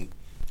was 3.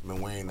 I've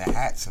been wearing the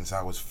hat since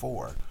I was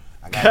 4.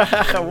 I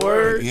got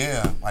word.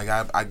 Yeah, like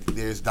I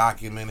there's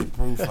documented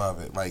proof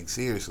of it. Like,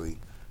 seriously,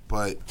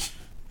 but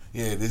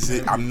yeah, this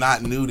is. I'm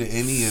not new to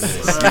any of this.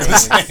 You know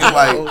what I'm saying?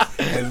 Like,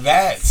 and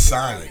that's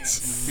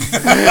science.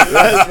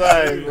 That's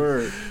right.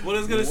 Word. What I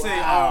was gonna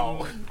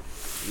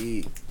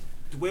say.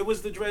 Where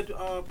was the Dread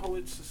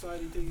Poets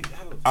Society thing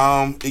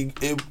held?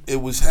 It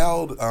was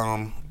held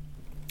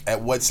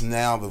at what's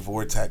now the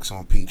Vortex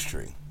on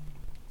Peachtree.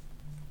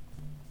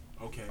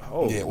 Okay.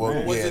 Oh, yeah. Well,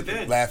 what was it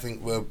then?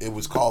 Laughing. Well, it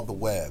was called the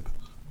Web.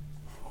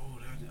 Oh,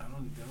 that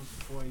was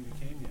before I even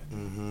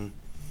came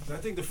yet. I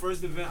think the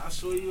first event I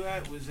saw you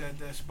at was at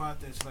that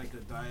spot that's like a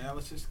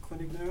dialysis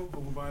clinic now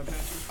over by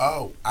Apache.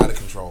 Oh, Out of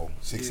Control,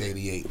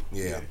 688.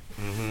 Yeah.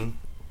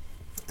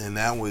 And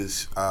that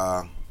was,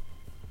 I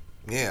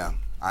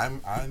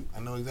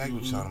know exactly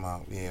what you're talking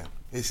about. Yeah.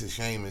 It's a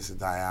shame it's a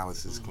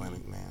dialysis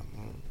clinic, man.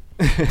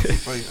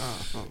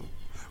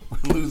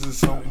 We're losing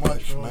so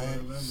much, man.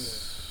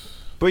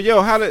 But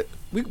yo,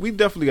 we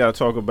definitely got to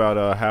talk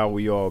about how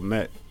we all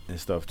met and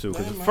stuff too.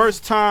 Because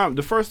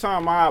the first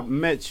time I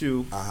met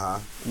you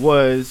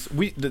was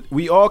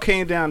we all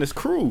came down this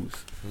cruise.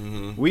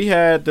 We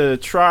had the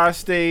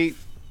Tri-State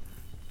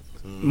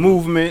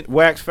Movement,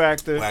 Wax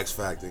Factor.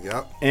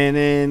 Yep. And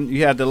then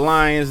you had the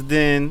Lions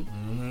Den.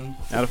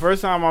 Now the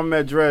first time I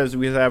met Drez,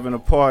 we was having a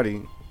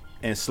party,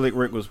 and Slick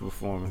Rick was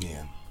performing.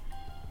 Yeah.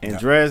 And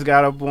Drez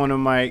got up on the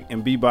mic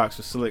and beatboxed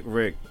with Slick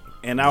Rick.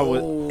 And that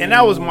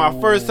was my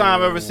first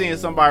time ever seeing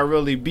somebody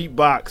really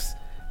beatbox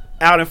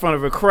out in front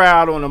of a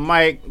crowd on a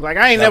mic. Like,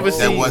 I ain't never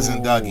seen. That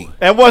wasn't Dougie.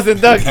 That wasn't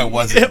Dougie. That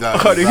wasn't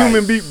Dougie. Or the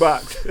human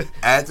beatbox.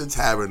 At the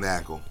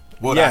Tabernacle.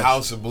 Well, the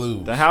House of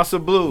Blues. The House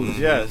of Blues,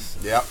 yes.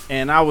 Yep.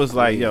 And I was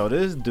like, yo,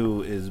 this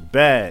dude is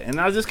bad.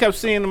 And I just kept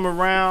seeing him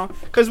around.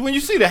 Because when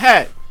you see the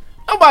hat,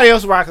 nobody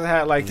else rocks a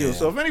hat like you.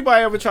 So if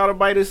anybody ever try to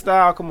bite his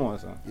style, come on,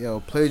 son. Yo,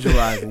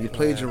 plagiarizing. You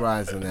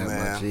plagiarizing that,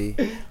 my G.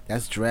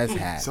 That's Drez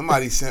hat.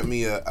 Somebody sent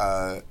me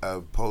a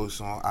post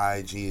on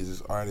IG. Is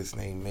this artist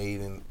named Made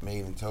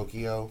in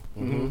Tokyo.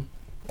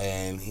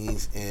 And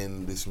he's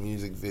in this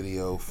music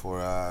video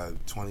for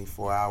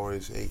 24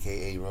 Hours,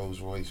 a.k.a. Rolls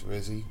Royce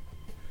Rizzy.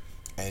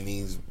 And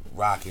he's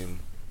rocking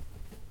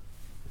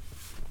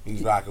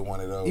He's rocking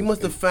one of those. He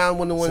must have found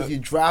one of the ones you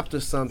dropped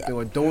or something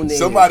or donated.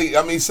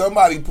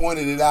 Somebody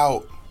pointed it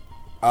out.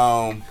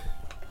 And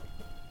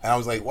I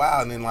was like,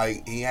 wow. And then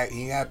like he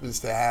happens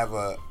to have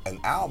an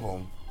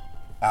album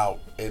out,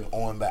 and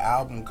on the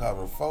album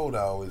cover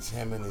photo, it's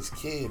him and his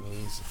kid, and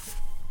he's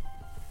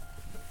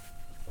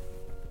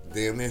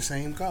damn near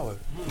same color.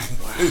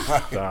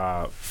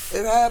 Stop.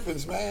 It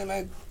happens,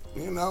 man.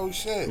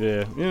 Shit.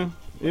 Yeah.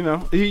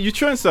 You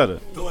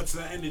trendsetter. Thoughts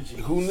and energy.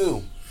 Who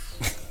knew?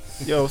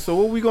 Yo, so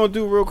what we gonna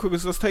do real quick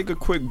is let's take a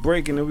quick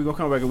break, and then we gonna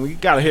come back, and we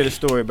gotta hear the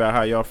story about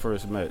how y'all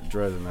first met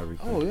Drez and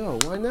everything. Oh, yo,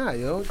 why not,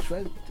 yo?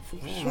 Drez,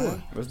 for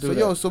sure. Let's do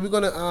that. So we're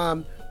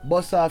gonna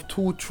bust off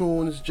 2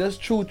 tunes,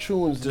 just 2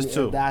 tunes. Just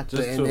 2. Just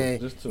 2.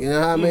 Just 2. You know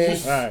what I mean?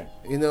 All right.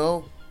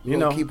 We're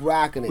gonna keep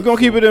rocking it. We're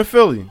gonna keep it in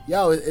Philly.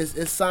 Yo,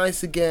 it's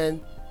Science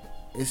again.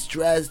 It's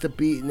Drez the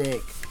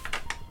Beatnik.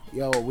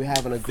 Yo, we're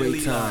having a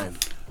great time.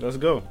 Let's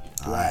go.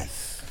 All right.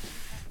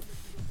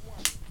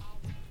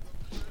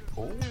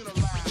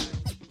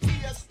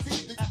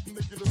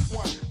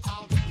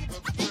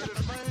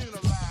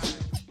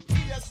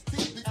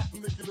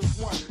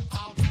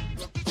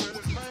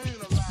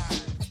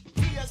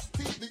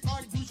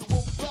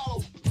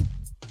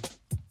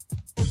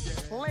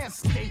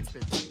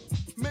 Landscaping,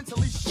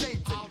 mentally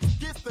shaping.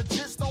 Get the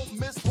gist, don't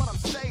miss what I'm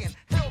saying.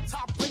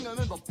 Hilltop ringing in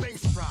the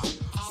bass drop.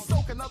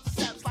 Soaking up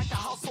saps like a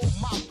household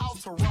mop out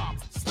to rob.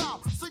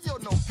 Stop, so you're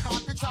no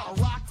cop. You try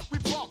to rock, we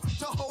bump,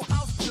 the whole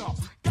house jump.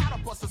 Gotta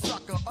bust a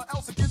sucker, or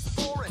else it gets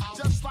boring.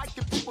 Just like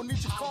if people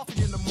need your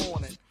coffee in the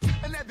morning.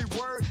 And every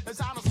word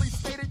is honestly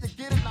stated. You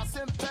get it, not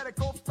synthetic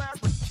or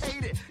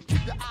fabricated.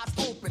 Keep your eyes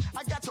open,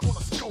 I got you on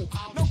a scope.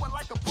 No one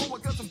like a pro,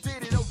 cause I'm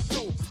did it, oh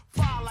dope.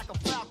 Fly like a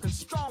falcon,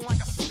 strong like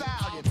a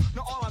stallion.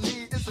 Now all I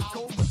need is a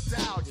gold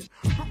medallion.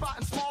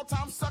 Providing small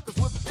time suckers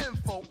with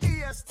info.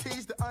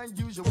 EST's the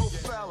unusual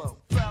fellow.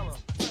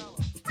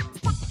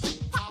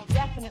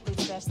 Definitely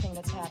the best thing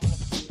that's happening.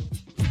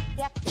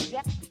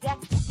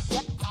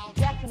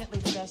 Definitely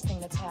the best thing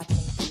that's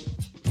happening.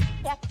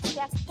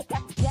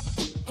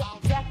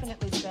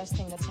 Definitely the best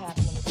thing that's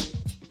happening.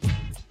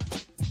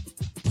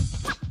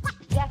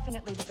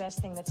 Definitely the best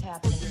thing that's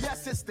happening.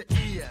 Yes, it's the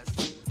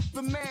ES.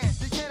 The man,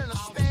 you can't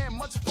understand.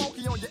 Much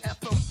funky on your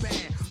FM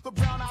band. The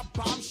brown-eyed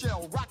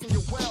bombshell, rocking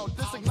you well.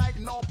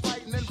 Disigniting all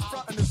fighting in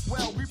front and as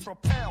well. We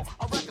propel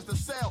our records to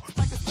sell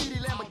like a speedy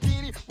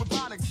Lamborghini with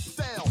Bionic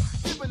Cell.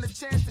 Given the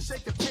chance to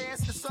shake your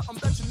pants is something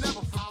that you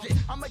never forget.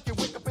 I make you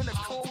wake up in a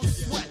cold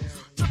sweat.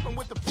 Dripping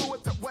with the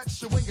fluid that wets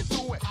you when you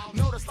do it.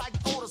 Notice like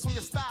odors when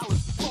your style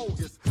is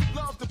bogus.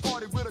 Love to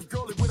party with a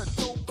girlie with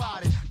a dope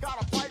body.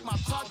 Gotta bite my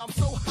tongue, I'm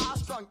so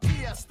high-strung.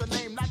 ES, the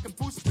name that can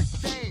boost the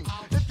game.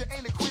 If you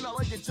ain't a queen, I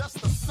love you just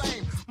the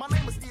same. My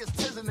name is E.S.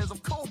 Tiziness. I'm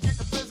cold,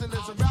 getting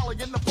business and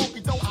rallying the funky,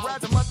 don't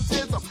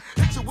rhythmatism.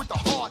 Hit you with the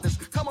hardness,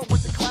 come up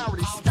with the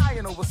clarity.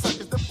 Skying over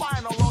seconds,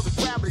 defying all laws of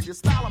gravity. You're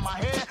styling my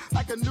hair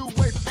like a new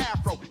wave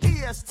afro.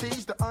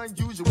 EST's the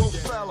unusual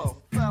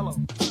fellow.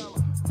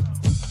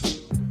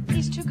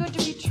 He's too good to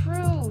be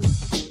true.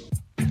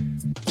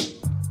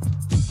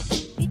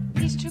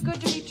 He's too good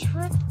to be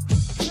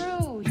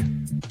true.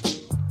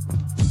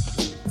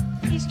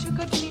 He's too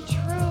good to be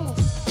true.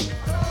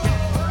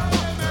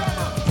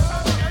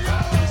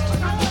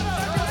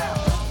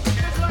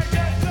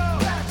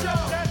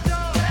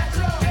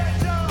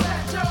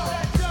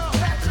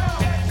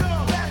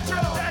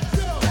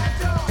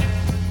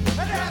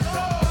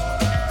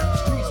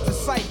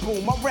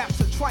 My raps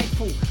are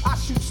trifle. I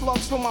shoot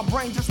slugs from my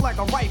brain just like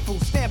a rifle.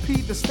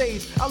 Stampede the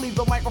stage, I leave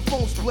the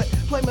microphone split.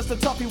 Play Mr.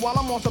 Tuffy while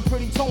I'm on some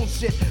pretty tone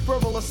shit.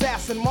 Verbal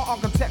assassin, my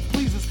architect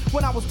pleases.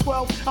 When I was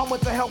 12, I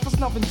went to hell for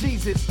snuffing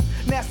Jesus.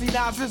 Nasty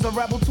Nas is a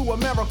rebel to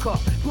America.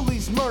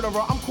 Police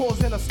murderer, I'm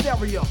causing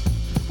hysteria.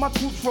 My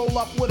troops roll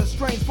up with a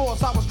strange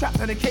force. I was trapped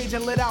in a cage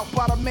and lit out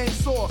by the main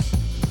source.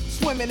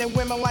 Swimming in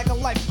women like a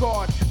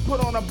lifeguard. Put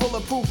on a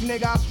bulletproof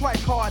nigga, I strike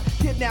hard.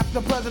 Kidnap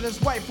the president's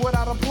wife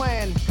without a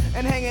plan.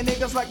 And hanging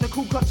niggas like the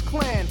Ku Klux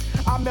Klan.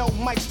 I melt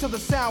mics till the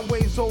sound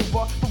waves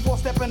over. Before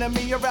stepping to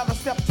me, you'd rather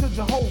step to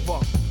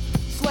Jehovah.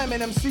 Slamming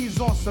MCs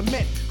on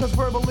cement. Cause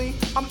verbally,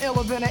 I'm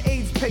iller than an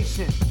AIDS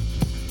patient.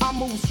 I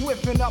move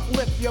swift and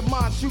uplift your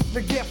mind. Shoot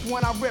the gift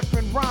when I rip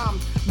and rhyme.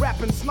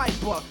 Rapping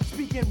sniper,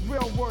 speaking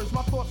real words.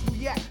 My thoughts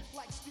react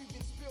like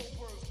Steven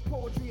Spielberg's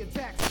poetry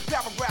attacks.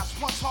 Paragraphs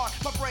punch hard,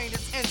 my brain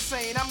is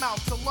insane. I'm out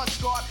to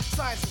lunch guard,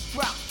 science is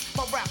dropped.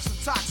 My raps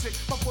are toxic,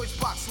 my voice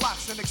box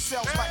locks and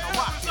excels like a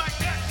rocket.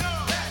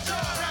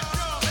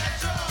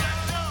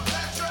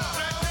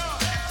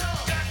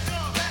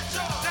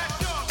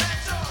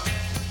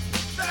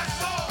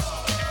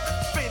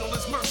 Fatal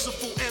is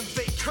merciful and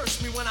they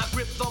curse me when I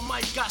grip the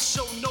mic. I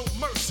show no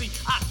mercy.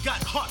 I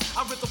got heart.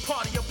 I rip the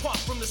party apart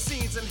from the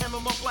scenes and hem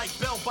them up like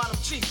bell-bottom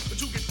jeans.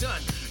 But you get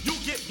done. You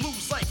get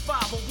blues like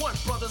 501.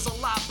 Brothers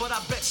alive, but I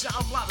bet ya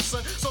I'm louder,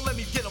 son. So let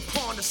me get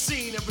upon the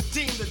scene and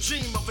redeem the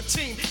dream of a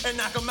team and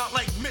knock them out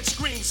like Mitch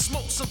Green.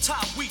 Smoke some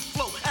top weed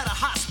flow at a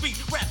high speed.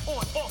 Rap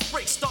on, off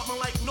break, starting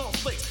like North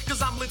Flakes.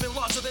 Cause I'm living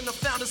larger than the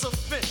founders of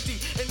 50.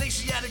 And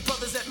Asiatic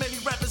brothers that many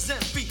rappers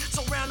envy.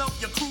 So round up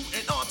your crew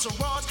and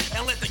entourage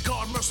and let the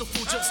guard mercy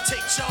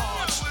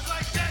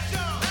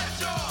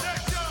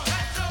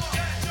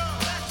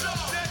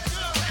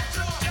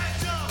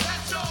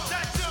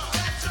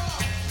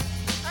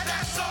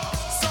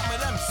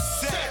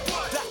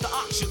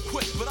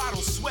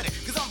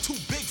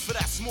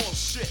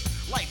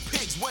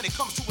when it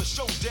comes to a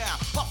showdown.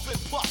 Puff and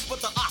puff,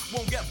 but the ox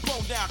won't get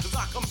blown down. Cause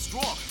I come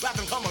strong, back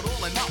and come it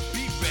all and I'll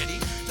be ready.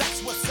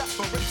 That's what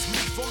separates me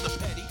from the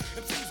petty.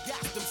 MCs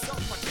gas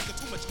themselves by taking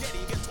too much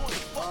getty and get torn the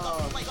fuck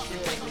up. Like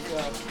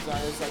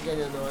Science again,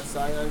 you know.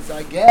 Science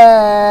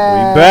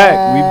again. We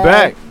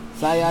back.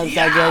 Science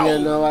again, you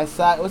know. What's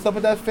up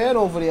with that fan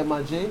over there,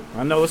 my G?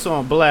 I know it's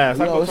on blast.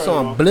 Yo, it's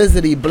on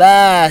Blizzardy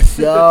Blast,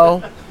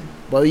 yo.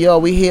 But yo,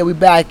 we here, we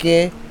back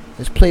in.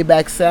 It's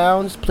Playback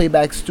Sounds,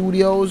 Playback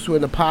Studios. We're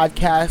in the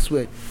podcast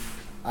with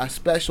our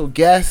special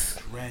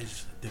guest,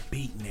 Rez the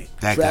Beatnik.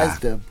 Rez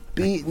the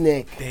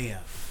Beatnik. There.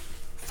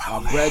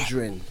 Our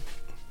brethren.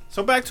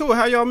 So back to it.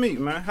 How y'all meet,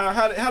 man?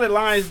 How did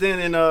Lions Den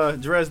and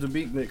Drez the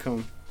Beatnik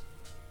come?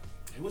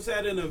 It was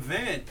at an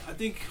event. I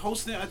think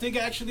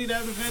actually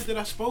that event that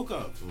I spoke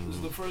of. It was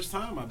the first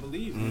time, I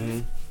believe.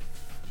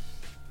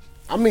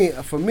 I mean,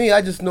 for me,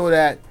 I just know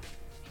that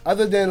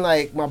other than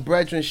like my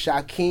brethren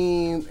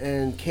Shaquem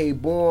and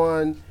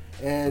K-Born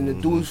and the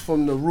dudes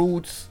from the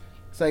Roots,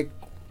 it's like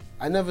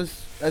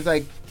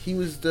he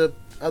was the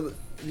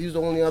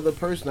only other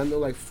person. I know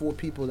like 4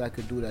 people that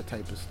could do that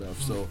type of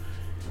stuff. So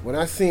when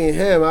I seen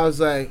him, I was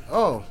like,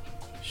 oh,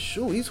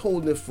 shoot, he's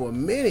holding it for a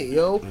minute,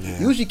 yo.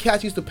 Yeah. Usually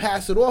cats used to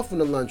pass it off in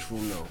the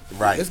lunchroom, though.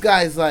 Right. This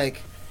guy's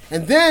like,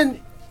 and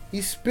then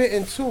he's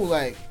spitting too,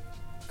 like,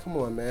 come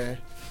on, man.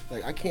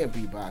 Like, I can't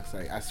beatbox.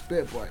 Like, I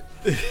spit, but.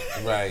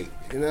 Right.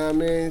 You know what I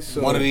mean?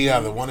 So one or the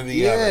other.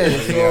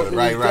 So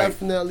right.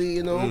 Definitely,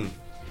 you know.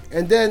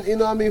 And then, you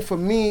know what I mean, for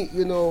me,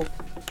 you know,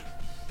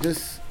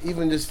 just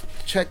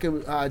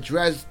checking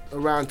Drez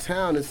around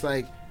town, it's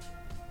like,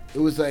 it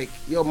was like,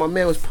 yo, my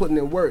man was putting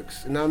in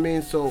works, you know what I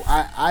mean? So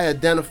I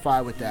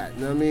identify with that,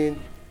 you know what I mean?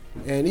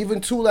 And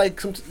even too,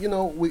 like, you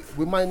know,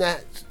 we might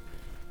not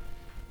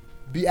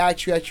be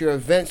actually at your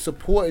event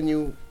supporting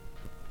you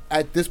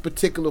at this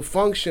particular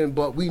function,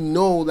 but we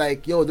know,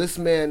 like, yo, this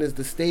man is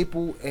the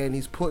staple, and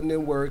he's putting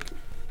in work,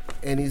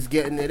 and he's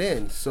getting it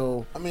in.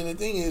 So I mean, the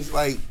thing is,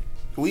 like,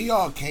 we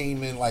all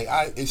came in, like,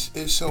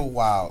 it's so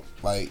wild.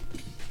 Like,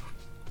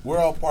 we're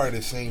all part of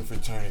the same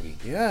fraternity.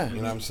 Yeah. You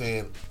know what I'm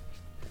saying?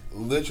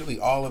 Literally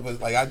all of us,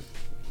 like, I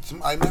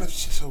met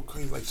it's just so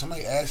crazy. Like,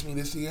 somebody asked me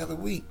this the other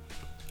week.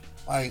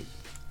 Like,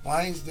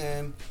 Lions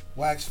Den,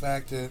 Wax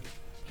Factor,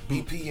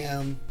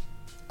 BPM,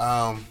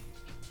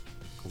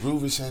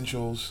 Groove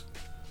Essentials,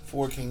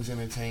 Four Kings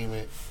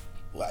Entertainment,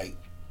 like,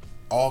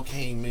 all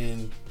came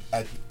in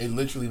at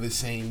literally the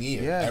same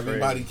year. Yeah,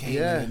 everybody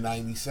came in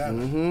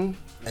 97.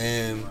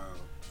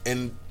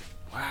 And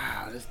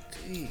wow, that's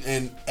deep.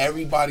 And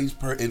everybody's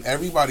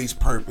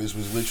purpose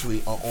was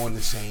literally on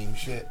the same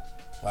shit.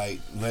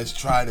 Like, let's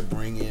try to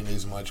bring in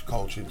as much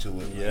culture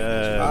to it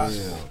as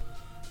possible.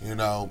 You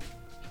know?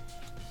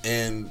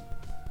 And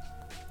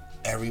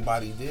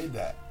everybody did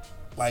that.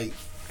 Like,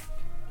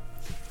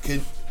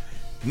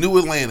 New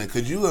Atlanta,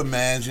 could you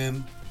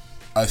imagine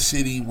a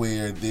city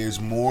where there's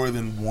more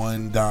than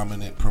one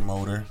dominant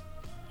promoter?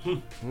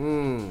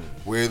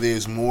 Where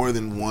there's more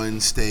than one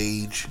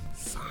stage?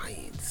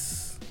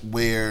 Science.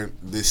 Where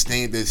the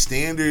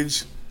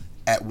standards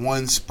at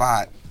one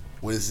spot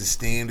was the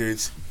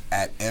standards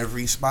at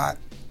every spot.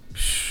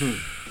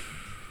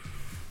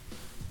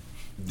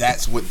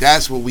 That's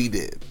what we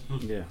did.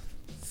 Yeah.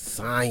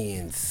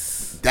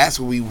 Science. That's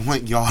what we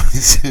want y'all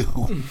to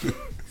do.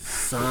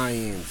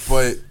 Science.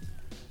 But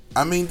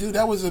I mean, dude,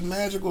 that was a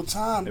magical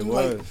time.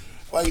 Dude.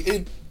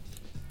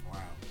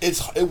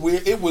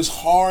 It was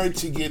hard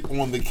to get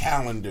on the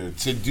calendar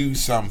to do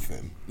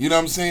something. You know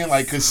what I'm saying?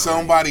 Like, cause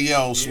somebody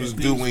else was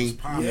doing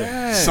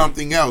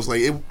something else.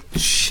 Like,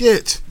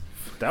 shit.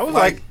 That was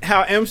like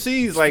how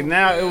MCs, like,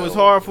 now it was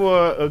hard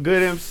for a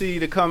good MC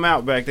to come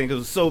out back then because there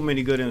was so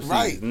many good MCs.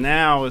 Right.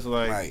 Now it's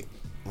like.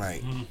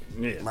 Right.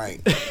 Yeah.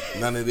 Right.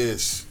 None of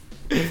this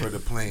for the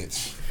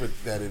plants. Put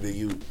that in the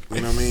you.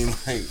 You know what I mean?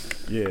 Like,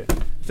 yeah.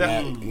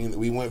 Now,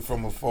 we went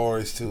from a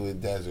forest to a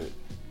desert.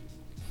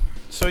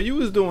 So you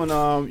was doing,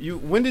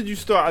 when did you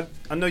start?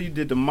 I know you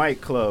did the Mic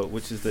Club,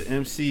 which is the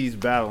MCs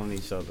battling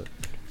each other.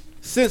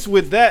 Since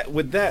with that,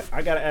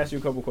 I got to ask you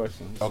a couple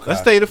questions. Okay.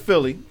 Let's stay to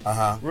Philly.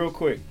 Real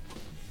quick.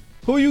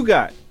 Who you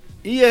got?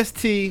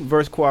 EST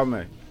versus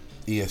Kwame.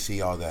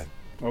 EST all day.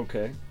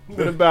 Okay.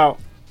 What about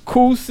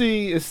Cool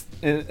C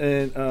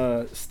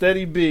and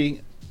Steady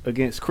B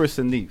against Chris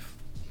and Neef?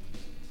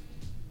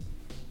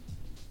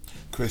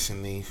 Chris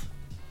and Neef.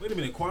 Wait a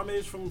minute, Kwame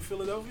is from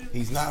Philadelphia?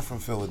 He's not from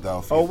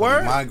Philadelphia. Oh,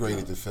 word? He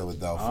migrated to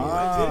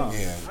Philadelphia.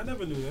 Yeah. I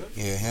never knew that.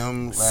 Yeah,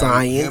 him,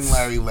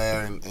 Larry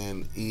Lair,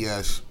 and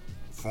ES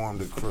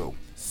formed a crew.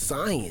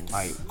 Science.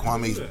 Like,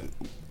 Kwame's,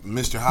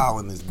 Mr.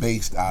 Holland is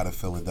based out of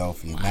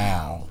Philadelphia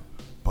now.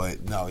 But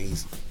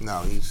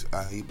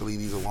he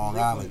believes he's a Long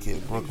Island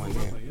kid, Brooklyn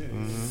kid.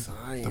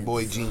 Mm-hmm. The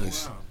boy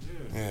genius. Wow.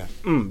 Yeah.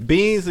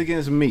 Beans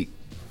against Meek.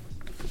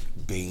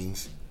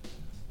 Beans.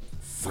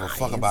 Give a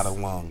fuck about a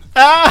lung.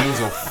 Beans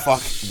will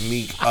fuck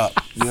Meek up.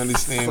 You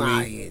understand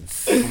me?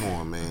 Come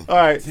on, man. All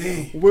right.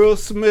 Damn. Will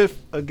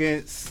Smith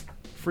against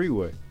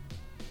Freeway.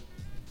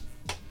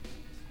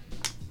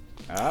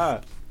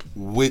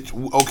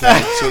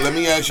 Okay, so let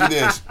me ask you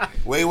this.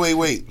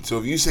 Wait. So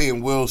if you're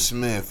saying Will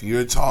Smith,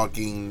 you're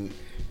talking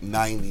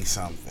 90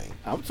 something.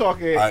 I'm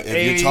talking.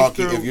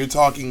 If you're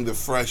talking the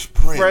Fresh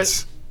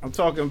Prince. I'm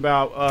talking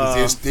about.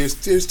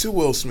 There's two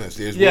Will Smiths.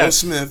 There's Will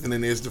Smith and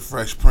then there's the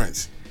Fresh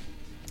Prince.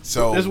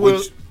 So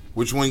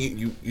which one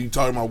you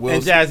talking about? Will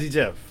and Jazzy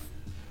Jeff.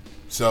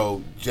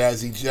 So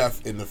Jazzy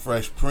Jeff and the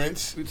Fresh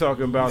Prince. We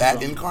talking about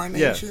that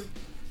incarnation? Yes.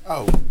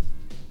 Oh,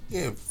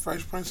 yeah,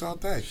 Fresh Prince all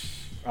day.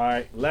 All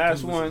right,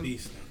 last one.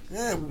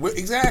 Yeah,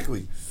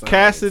 exactly.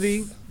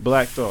 Cassidy,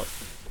 Black Thought.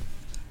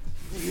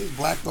 He's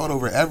Black Thought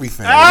over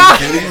everything. Are you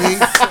kidding me?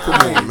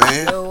 Come on,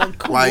 man.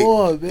 Come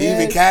on, man.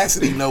 Even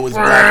Cassidy knows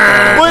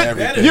Black Thought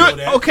over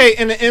everything. Okay,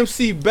 in the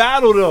MC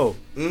battle though.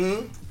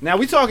 Mm-hmm. Now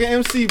we talking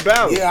MC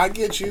battle. Yeah, I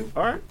get you.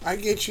 All right, I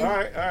get you. All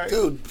right.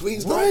 Dude,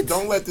 please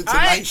don't let the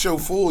Tonight Show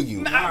fool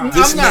you.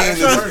 This man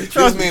is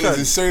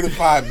a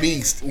certified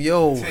beast.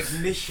 Yo,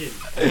 technician.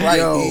 Right,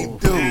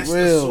 dude,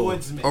 real.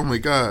 Oh my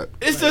God.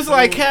 It's just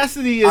like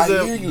Cassidy is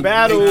a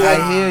battle.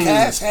 I hear you.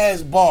 Cass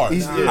has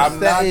bars.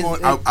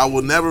 I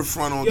will never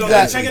front on. Yo,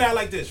 check it out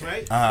like this,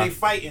 right? They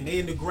fighting. They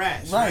in the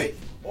grass, right?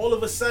 All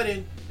of a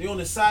sudden, they on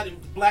the side.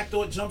 Black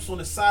Thought jumps on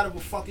the side of a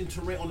fucking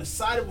terrain, on the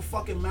side of a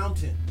fucking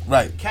mountain.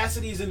 Right.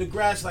 Cassidy's in the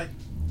grass, like,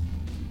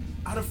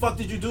 how the fuck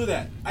did you do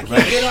that? I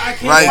can't get. I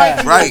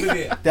can't fight you over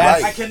there.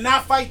 I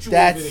cannot fight you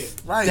over there.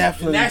 Right.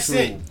 Definitely and that's true.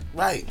 it.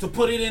 Right. To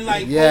put it in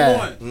like,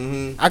 hold on.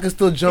 Mm-hmm. I can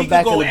still jump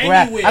back in the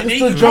grass. Anywhere. I can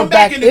still jump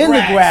back in the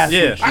grass.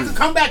 Yeah. I can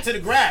come back to the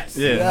grass.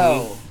 Yeah.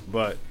 Yo.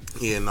 But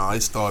yeah, no,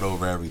 it's thought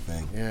over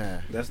everything. Yeah.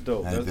 That's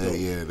dope.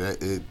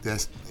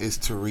 It's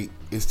Tariq.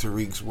 It's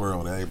Tariq's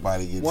world.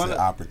 Everybody gets the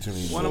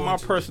opportunity. One of my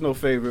personal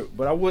favorite,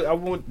 but I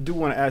do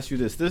want to ask you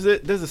this. There's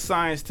a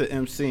science to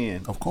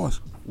MCing. Of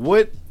course.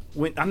 When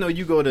I know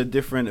you go to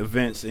different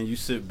events and you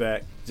sit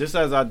back, just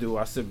as I do,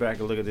 I sit back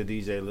and look at the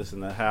DJ,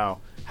 listen to how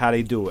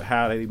they do it,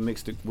 how they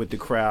mix with the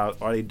crowd.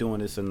 Are they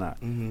doing this or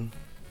not? Mm-hmm.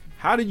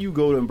 How do you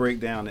go and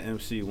break down the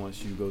MC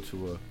once you go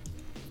to a?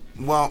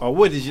 Well, or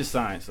what is your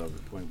science of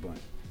it, point blank?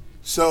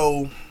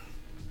 So,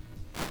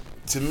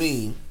 to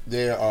me,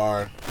 there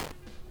are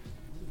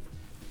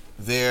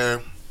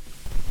rappers,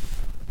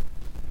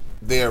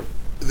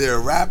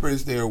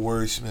 there are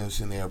wordsmiths,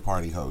 and there are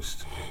party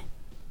hosts.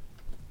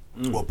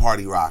 Well,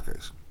 party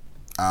rockers.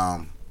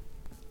 I'm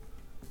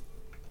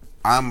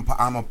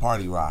a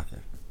party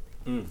rocker.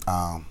 When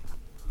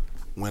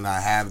I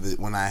have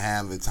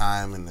the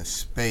time and the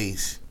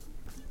space,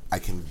 I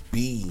can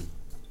be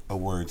a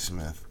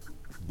wordsmith,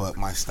 but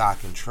my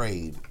stock and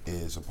trade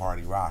is a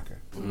party rocker.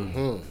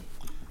 Mm-hmm.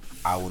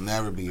 I will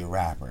never be a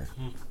rapper.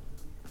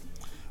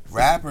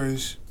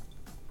 Rappers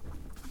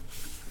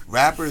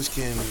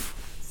can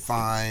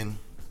find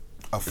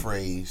a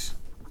phrase,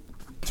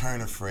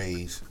 turn a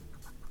phrase,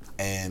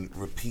 and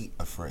repeat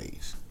a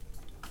phrase.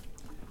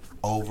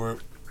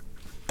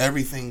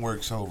 Everything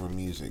works over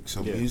music.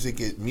 So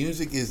music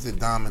is the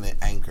dominant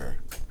anchor.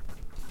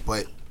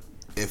 But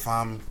if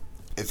I'm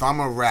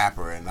a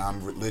rapper and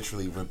I'm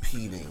literally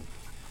repeating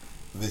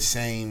the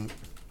same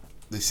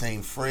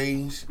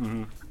phrase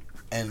and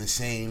the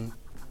same,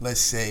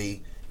 let's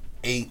say,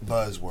 8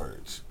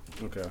 buzzwords.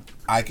 Okay.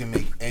 I can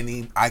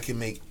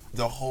make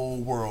the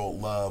whole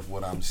world love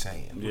what I'm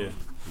saying. Yeah.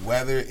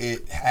 Whether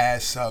it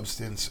has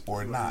substance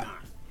or not.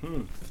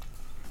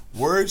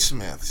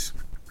 Wordsmiths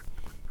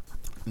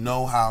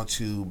know how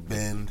to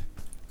bend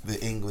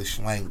the English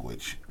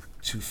language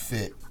to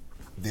fit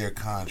their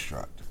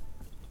construct.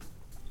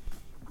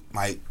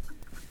 Like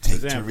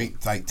take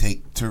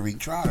Tariq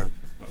Trotter,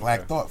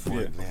 Black Thought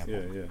for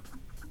example. Yeah.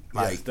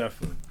 Like yes,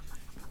 definitely.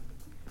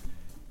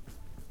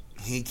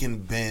 He can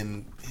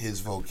bend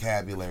his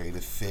vocabulary to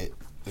fit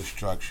the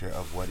structure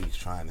of what he's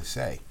trying to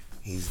say.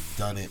 He's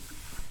done it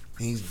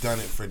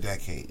for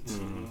decades.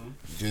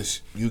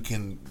 Just you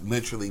can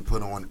literally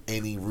put on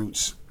any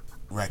Roots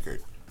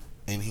record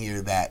and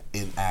hear that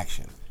in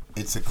action.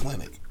 It's a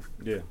clinic.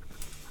 Yeah.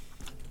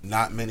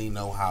 Not many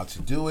know how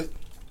to do it.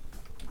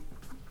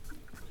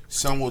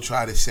 Some will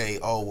try to say,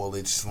 "Oh, well,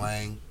 it's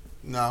slang."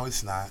 No,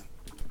 it's not.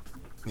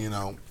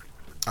 No.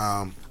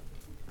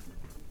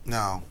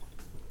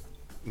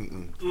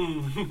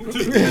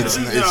 It's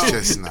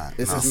just not.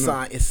 It's it's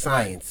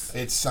science.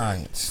 It's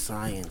science.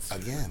 Science.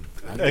 Again.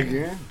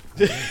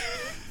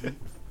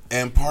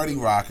 And party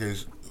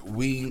rockers,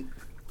 we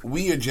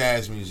are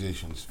jazz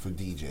musicians for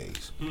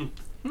DJs.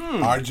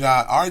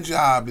 Our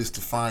job is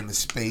to find the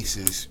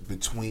spaces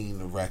between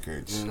the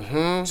records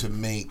to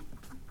make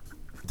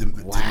the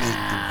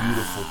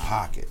beautiful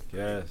pocket.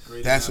 Yes.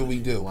 That's what we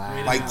do.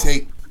 Wow. Like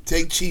take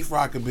Chief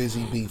Rocker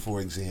Busy Bee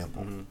for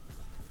example.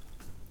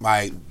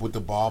 Like with the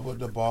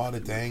the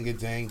dang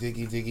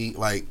diggy diggy,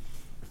 like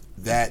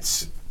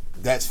that's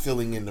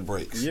filling in the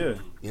breaks. Yeah.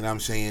 You know what I'm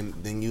saying?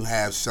 Then you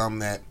have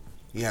some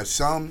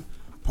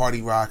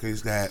party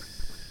rockers that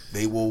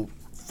they'll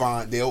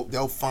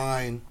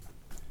find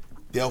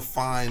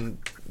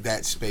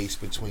that space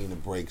between the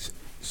breaks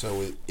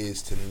so it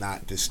is to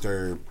not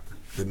disturb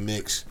the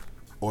mix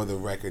or the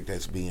record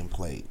that's being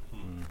played.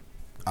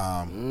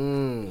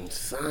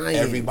 Science.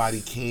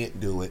 Everybody can't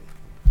do it.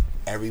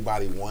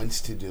 Everybody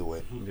wants to do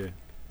it. Yeah.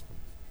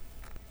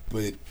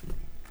 But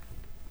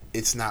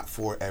it's not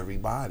for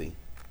everybody.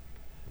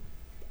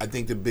 I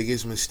think the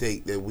biggest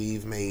mistake that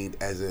we've made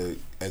as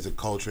a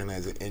culture and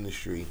as an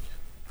industry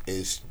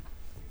is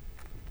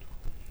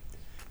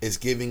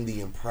giving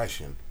the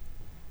impression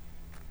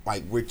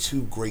like we're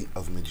too great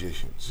of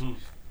magicians.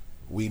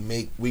 We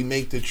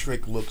make the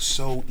trick look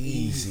so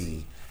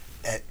easy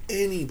that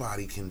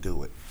anybody can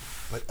do it,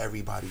 but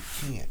everybody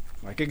can't.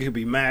 Like it could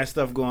be mad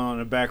stuff going on in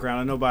the background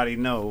and nobody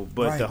know,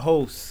 but the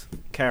host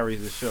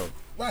carries the show.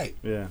 Right.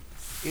 Yeah.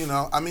 You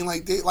know, I mean,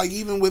 like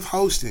even with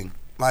hosting,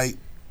 like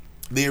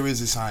there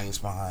is a science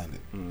behind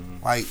it.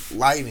 Mm-hmm. Like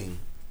lighting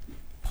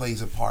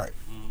plays a part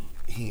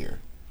here.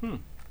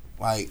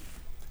 Like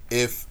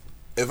if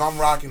I'm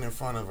rocking in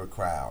front of a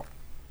crowd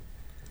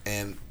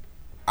and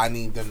I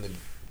need them to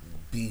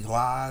be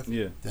live,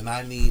 then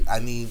I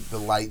need the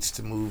lights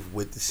to move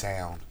with the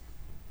sound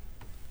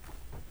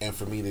and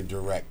for me to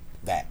direct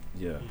that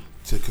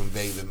to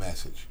convey the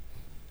message.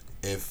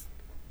 If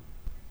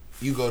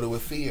you go to a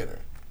theater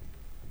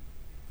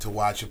to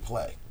watch a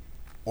play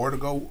or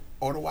to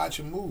watch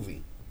a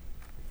movie,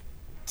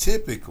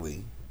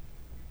 typically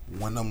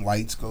when them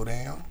lights go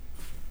down,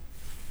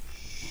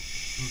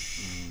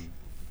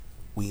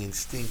 we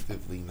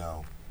instinctively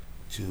know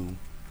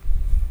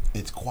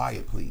it's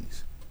quiet,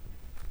 please.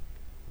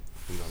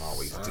 We don't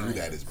always do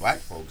that as black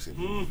folks in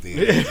movie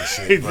theaters and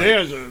shit,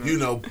 but, you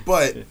know,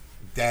 but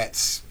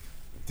that's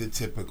the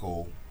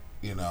typical,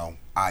 you know,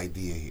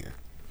 idea here.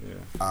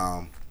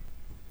 Yeah.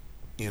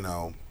 You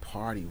know,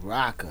 party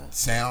rocker.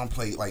 Sound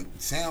plays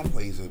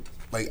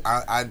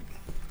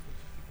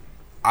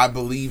I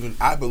believe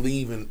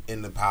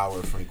in the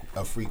power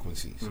of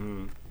frequencies.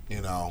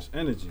 You know, it's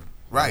energy.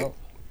 Right.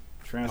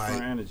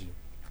 Transfer energy.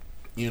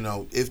 You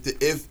know, if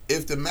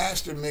the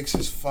master mix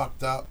is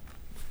fucked up,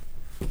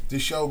 the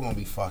show gonna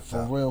be fucked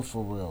up.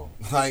 For real.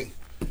 Like,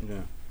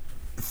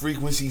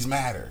 frequencies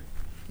matter.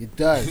 It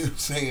does. You know what I'm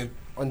saying?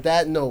 On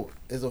that note,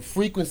 there's a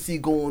frequency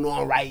going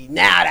on right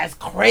now that's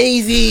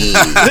crazy. You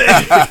know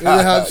what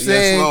I'm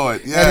saying? Yes,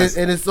 Lord. Yes.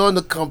 And it's on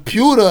the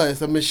computer.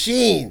 It's a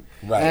machine.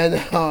 Right.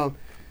 And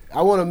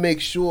I want to make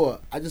sure.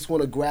 I just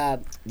want to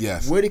grab.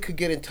 Yes. Where they could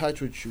get in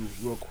touch with you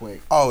real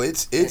quick. Oh,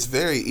 it's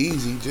very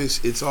easy.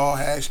 Just it's all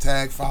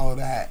hashtag follow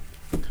that.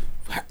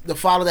 The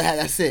follow the hat.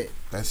 That's it.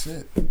 That's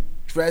it.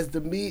 Drez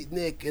the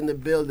Beatnik in the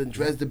building.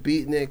 Drez the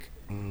Beatnik.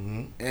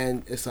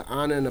 And it's an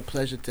honor and a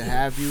pleasure to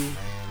have you.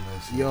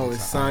 Yo,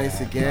 it's Science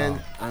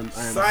again. I'm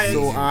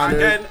so honored.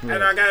 Again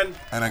and again.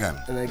 And again.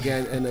 And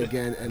again and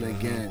again and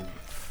again.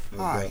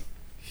 Hi.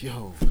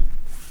 Yo,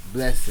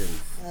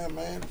 blessings. Yeah,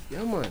 man.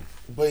 Yeah, man.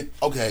 But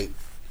okay,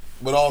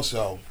 but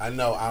also I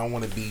know I don't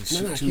want to be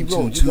too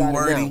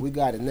wordy. We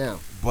got it now.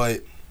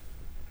 But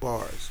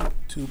bars,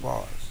 2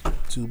 bars,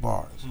 2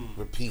 bars.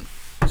 Repeat.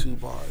 2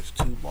 bars,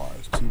 2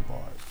 bars, 2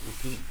 bars.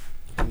 Repeat.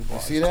 2 bars. You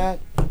see that?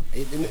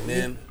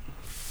 And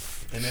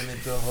then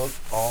the hook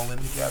all in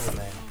together,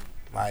 man.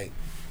 Like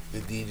the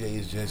DJ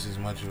is just as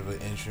much of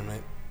an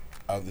instrument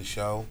of the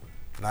show,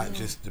 not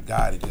just the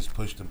guy that just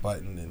push the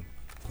button and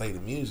play the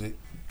music.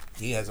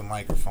 He has a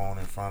microphone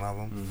in front of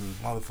him.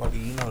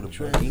 Motherfucker, you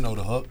know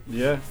the hook.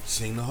 Yeah.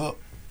 Sing the hook.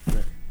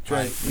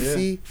 Right. You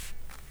see?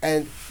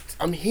 And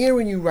I'm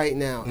hearing you right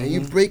now, and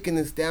you're breaking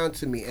this down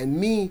to me. And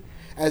me,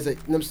 as a, you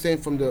know what I'm saying,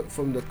 from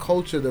the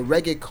culture, the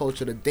reggae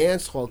culture, the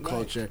dance hall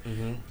culture,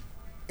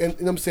 and you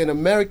know what I'm saying,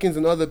 Americans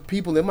and other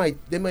people, they might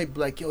be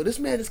like, yo, this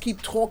man just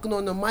keep talking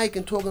on the mic,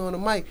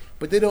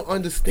 but they don't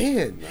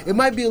understand. It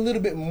might be a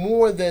little bit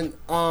more than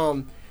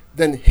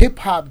hip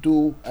hop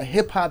dude, a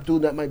hip hop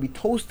dude that might be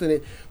toasting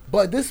it,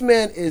 but this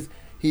man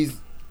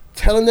he's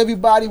telling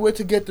everybody where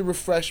to get the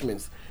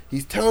refreshments.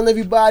 He's telling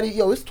everybody,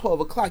 yo, it's 12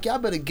 o'clock. Y'all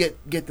better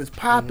get this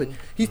popping.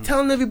 He's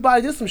telling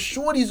everybody, there's some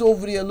shorties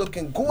over there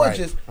looking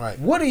gorgeous. Right.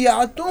 What are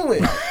y'all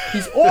doing?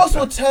 He's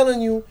also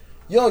telling you,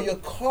 yo, your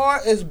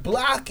car is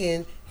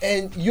blocking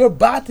and you're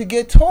about to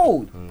get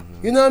towed.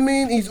 You know what I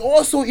mean? He's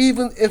also,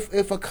 even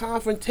if a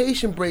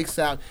confrontation breaks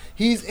out,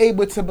 he's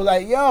able to be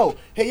like, yo,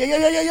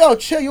 hey, yo,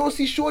 chill. You want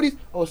to see shorties?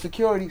 Oh,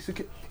 security.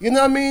 You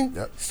know what I mean?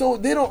 Yep. So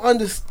they don't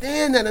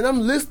understand that. And I'm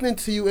listening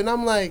to you and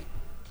I'm like,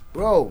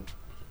 bro,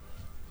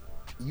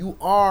 you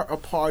are a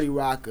party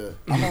rocker.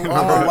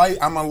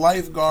 I'm a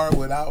lifeguard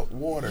without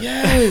water.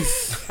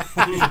 Yes.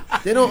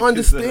 They don't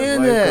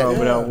understand that.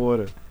 Without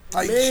water.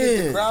 Like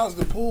shit, the crowd's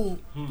the pool.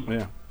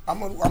 Yeah.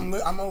 I'm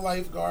a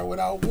lifeguard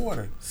without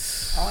water.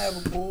 I don't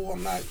have a pool.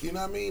 I'm not, you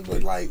know what I mean?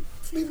 But like,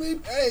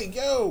 sleep, hey,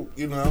 yo,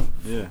 you know?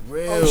 Yeah.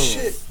 Real. Oh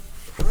shit,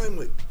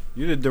 Heimlich.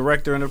 You the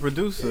director and the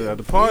producer at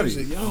the party.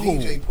 Music,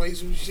 DJ, play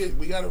some shit.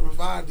 We gotta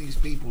revive these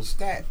people's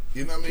stat.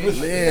 You know what I mean?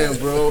 Man,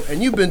 bro.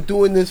 And you've been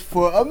doing this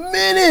for a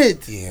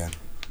minute. Yeah.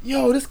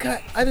 Yo, this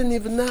guy,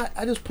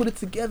 I just put it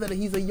together that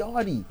he's a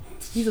yardie.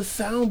 He's a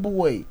sound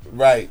boy.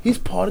 Right. He's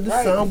part of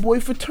the sound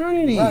boy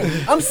fraternity.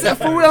 Right. I'm set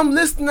for real. I'm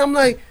listening. I'm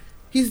like,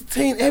 He's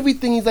saying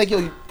everything. He's like,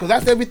 yo, because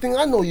that's everything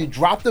I know. You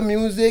drop the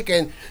music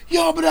and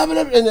yo, blah,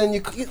 blah, blah, and then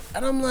you,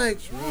 and I'm like,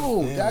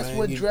 bro, that's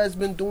what Dre's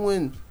been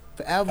doing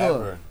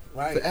forever.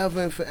 Right.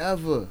 Forever and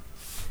forever.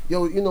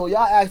 Yo, you know, y'all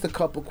asked a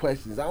couple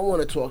questions. I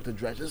want to talk to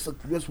Dres.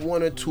 Just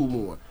one or two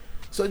more.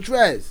 So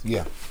Dres,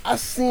 I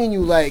seen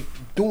you like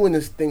doing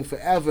this thing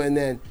forever, and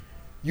then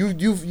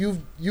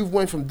you've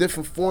went from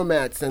different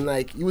formats, and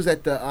like you was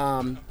at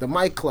the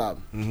Mic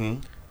Club.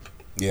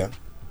 Yeah.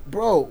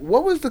 Bro,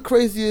 what was the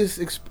craziest?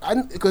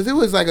 Because it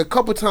was like a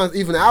couple times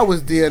even I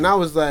was there, and I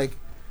was like,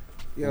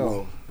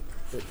 yo,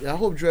 I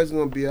hope Dres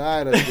gonna be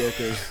alright up there,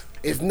 because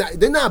it's not.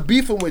 They're not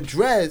beefing with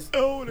Dres,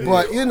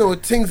 but you know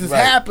things is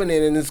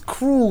happening and it's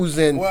crews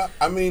and. Well,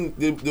 I mean,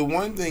 the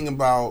one thing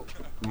about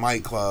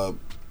Mic Club,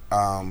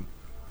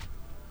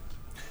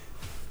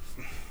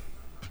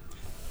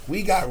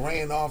 we got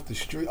ran off the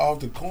street, off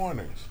the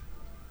corners.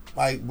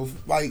 Like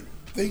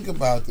think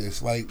about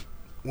this. Like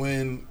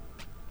when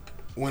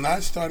I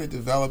started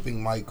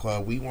developing Mic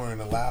Club, we weren't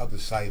allowed to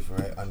cipher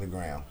at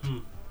Underground.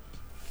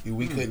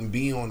 We couldn't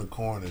be on the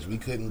corners. We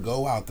couldn't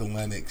go out to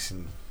Lenox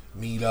and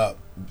meet up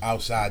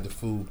outside the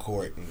food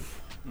court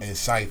and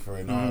cipher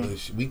and all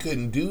this. We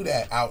couldn't do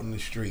that out in the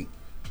street.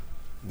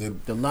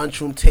 The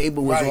lunchroom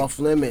table was off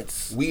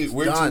limits. We're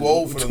too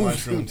old for the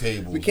lunchroom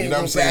table. We can't, you know go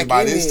what I'm saying? back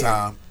By in this here.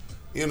 time,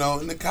 you know,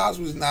 and the cops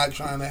was not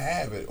trying to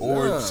have it,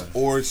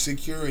 or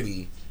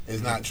security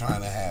is not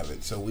trying to have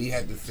it. So we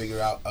had to figure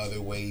out other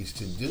ways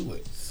to do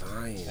it.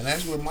 Science. And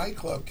that's where Mic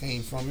Club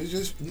came from. It's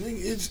just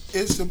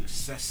it's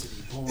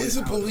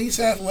a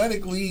police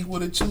athletic league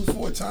with a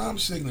 2-4 time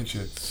signature.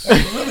 That's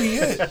really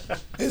it.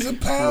 It's a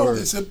PAL.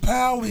 It's a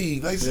PAL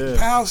league. Like it's a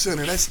PAL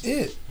center. That's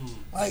it.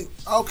 Like,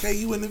 okay,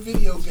 you into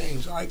video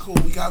games. All right, cool.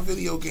 We got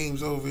video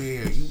games over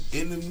here.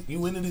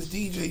 You into this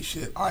DJ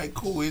shit. All right,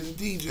 cool. Here's a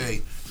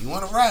DJ. You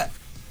want to rap?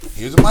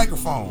 Here's a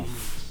microphone.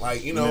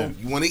 Like, you know,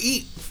 you want to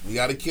eat? We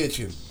got a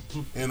kitchen.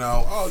 You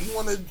know,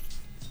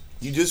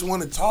 you just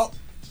want to talk?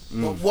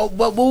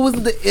 What was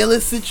the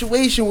illest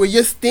situation where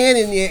you're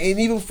standing there and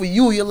even for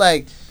you, you're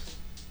like,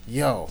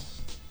 yo,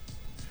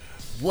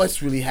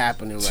 what's really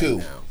happening right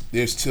now?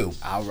 There's two.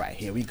 All right,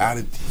 here we go. Out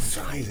of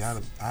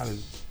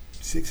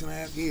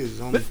 6.5 years,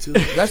 it's only two.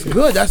 That's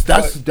good.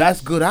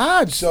 That's good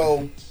odds.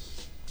 So,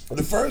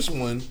 the first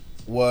one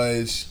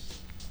was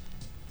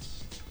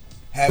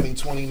having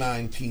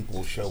 29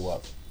 people show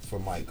up for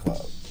Mic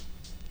Club.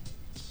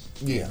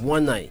 Yeah.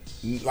 One night.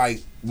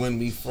 Like, when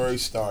we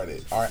first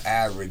started, our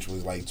average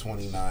was like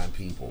 29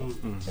 people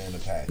in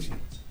Apache.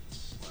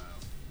 Wow.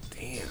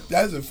 Damn.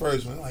 That's the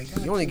first one. Like,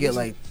 you only get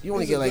like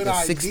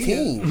a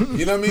 16.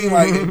 You know what I mean?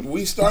 Like,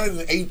 we started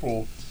in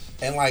April,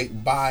 and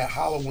like by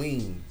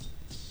Halloween,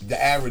 the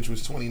average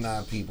was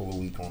 29 people a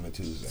week on a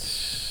Tuesday.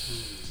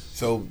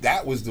 So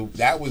that was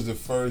the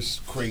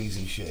first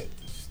crazy shit.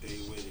 Stay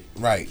with it.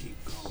 Right.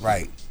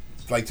 Right.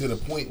 Like to the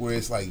point where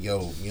it's like,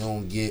 yo, you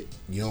don't get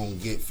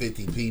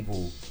 50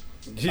 people.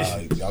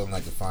 Y'all gonna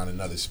have to find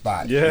another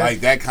spot. Yeah. Like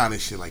that kind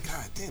of shit. Like,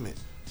 God damn it.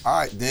 All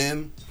right,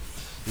 then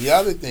the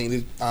other thing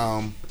is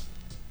on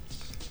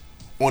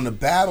the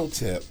battle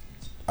tip,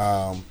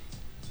 having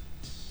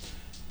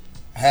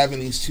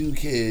these two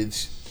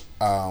kids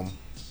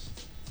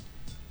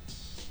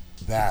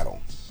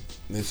battle.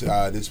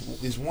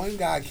 This one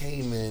guy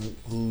came in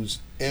whose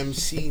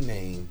MC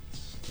name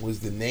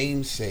was the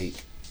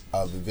namesake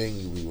of the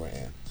venue we were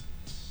in.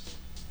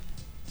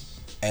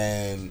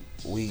 And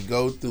we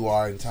go through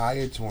our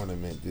entire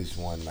tournament this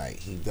one night.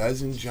 He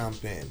doesn't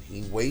jump in.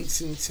 He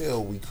waits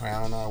until we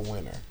crown our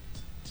winner.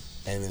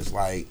 And it's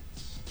like,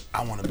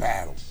 I want to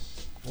battle.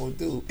 Well,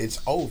 dude,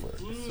 it's over.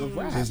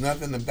 There's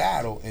nothing to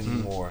battle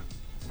anymore.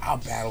 I'll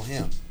battle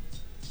him.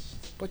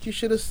 But you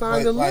should have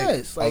signed the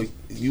list. Like,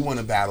 you want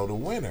to battle the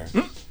winner.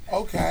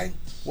 Okay.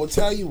 Well,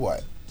 tell you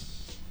what.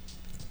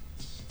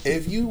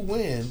 If you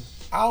win,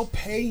 I'll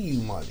pay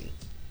you money.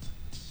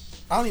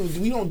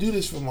 We don't do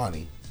this for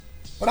money.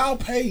 But I'll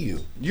pay you.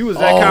 You was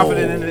that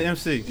confident in the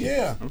MC?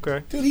 Yeah.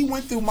 Okay. Dude, he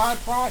went through my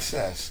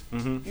process.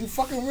 You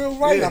fucking real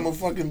right. I'm gonna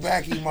fucking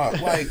back him up.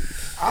 Like,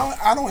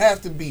 I don't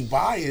have to be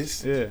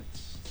biased. Yeah.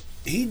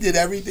 He did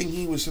everything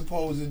he was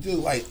supposed to do.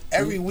 Like,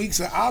 every week's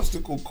an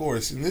obstacle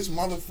course, and this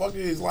motherfucker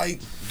is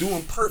like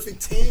doing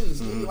perfect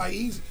 10s. Like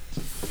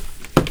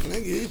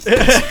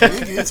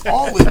it's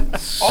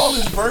all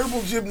his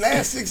verbal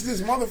gymnastics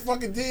this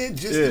motherfucker did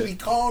just to be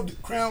called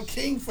crown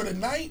king for the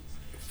night.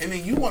 And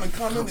then you want to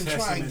come in and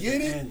try and get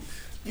it?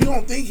 You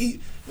don't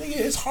think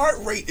his heart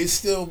rate is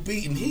still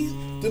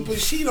beating. The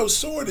Bushido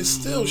sword is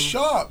still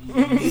sharp.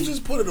 He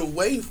just put it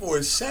away for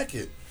a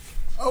second.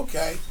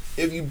 Okay.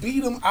 If you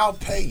beat him, I'll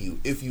pay you.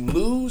 If you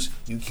lose,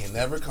 you can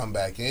never come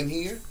back in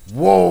here.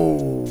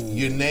 Whoa.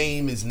 Your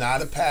name is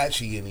not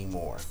Apache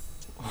anymore.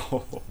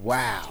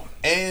 Wow.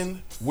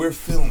 And we're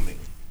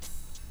filming.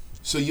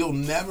 So you'll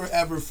never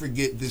ever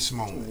forget this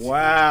moment.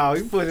 Wow,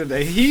 you put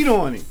the heat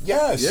on him.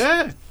 Yes.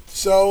 Yeah.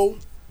 So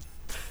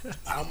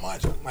how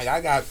much? Like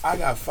I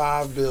got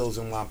 5 bills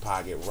in my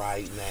pocket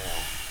right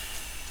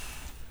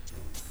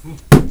now.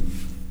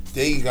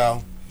 There you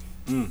go.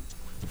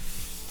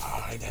 All All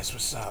right, that's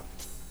what's up.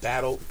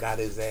 Battle got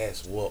his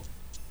ass whooped.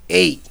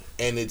 8.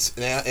 And it's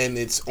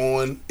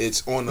on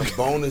the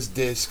bonus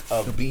disc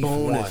of Beef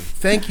bonus. 1.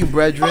 Thank you,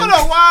 brethren. Hold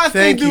on, why I think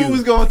Thank dude you.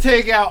 was gonna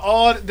take out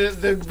all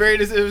the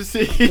greatest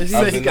MCs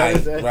of the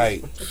night,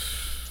 right?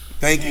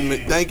 Thank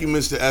you,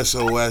 Mr.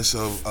 SOS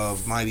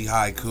of Mighty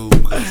Haiku,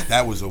 because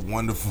that was a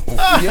wonderful.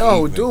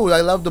 Yo, dude,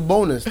 I love the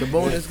bonus. The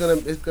bonus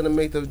is gonna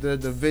make the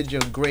video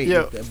great.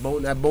 Yeah.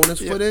 That bonus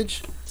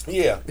footage.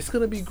 Yeah, it's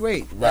gonna be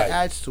great. Right, that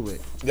adds to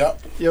it.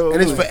 Yep. Yo,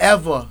 and it's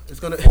forever. It's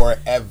gonna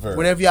forever.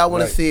 Whenever y'all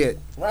want to see it.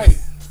 Right.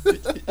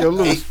 Yo,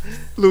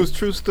 Luz,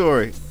 true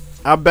story.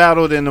 I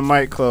battled in the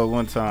Mic Club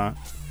one time.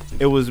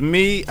 It was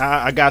me.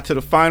 I got to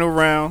the final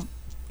round,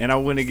 and I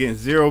went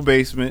against Zero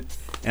Basement.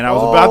 And I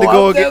was about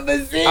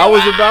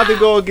to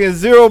go against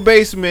Zero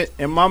Basement,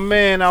 and my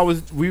man,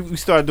 we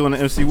started doing the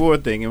MC War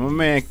thing, and my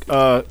man,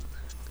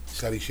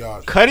 Cuddy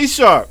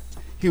Sharp,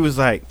 he was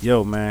like,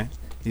 "Yo, man,"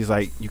 he's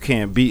like, "You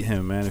can't beat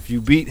him, man. If you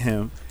beat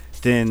him,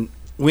 then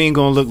we ain't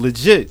gonna look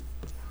legit."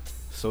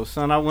 So,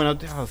 son, I went up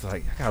there. I was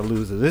like, "I gotta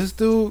lose to this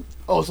dude."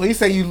 Oh, so he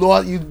said you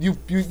lost? You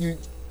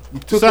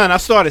took? Son, I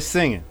started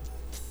singing.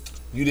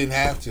 You didn't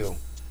have to.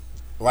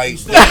 Like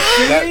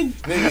I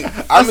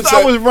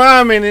was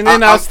rhyming, and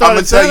then I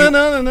started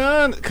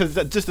because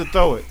just to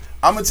throw it.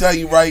 I'm gonna tell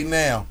you right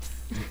now,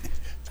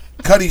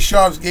 Cuddy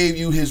Sharps gave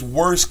you his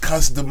worst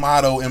Cus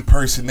D'Amato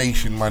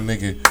impersonation, my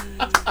nigga.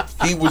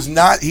 He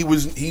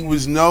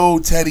was no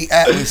Teddy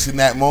Atlas in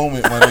that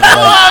moment, my nigga.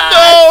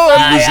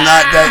 Like, he was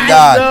not that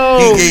guy.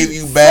 He gave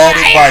you bad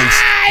advice.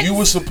 You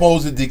were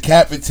supposed to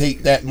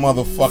decapitate that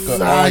motherfucker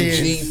on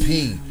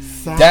GP.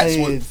 That's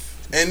what.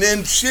 And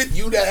then shit,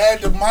 you that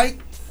had the mic.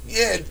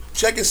 Yeah,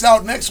 check us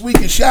out next week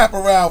in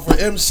Chaparral for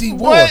MC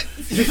War. What?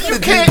 You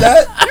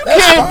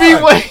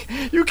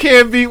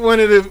can't beat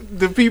one of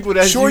the people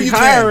that you're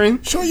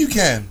hiring. Sure you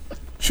can.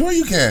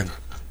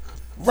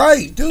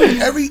 Right, dude.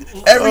 Every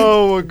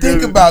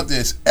think about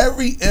this.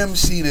 Every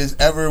MC that's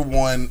ever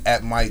won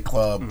at Mic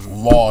Club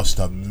lost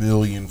a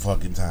million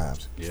fucking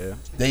times. Yeah.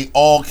 They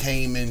all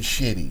came in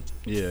shitty.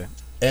 Yeah.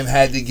 And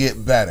had to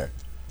get better.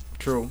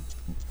 True.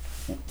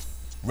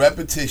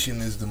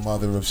 Repetition is the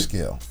mother of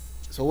skill.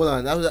 So hold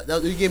on, that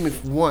was you gave me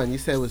 1. You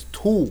said it was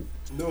 2.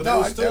 No, that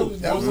was 2.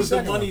 That was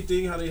the money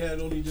thing. How they had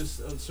only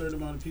just a certain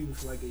amount of people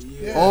for like a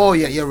year. Yeah. Oh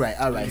yeah, you're right.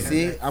 All right,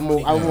 see, I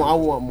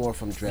want more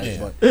from Drez,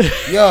 but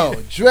yo,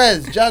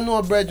 Drez, John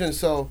Noah Brethren.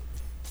 So,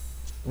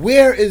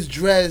 where's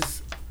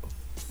Drez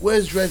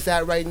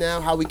at right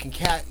now? How we can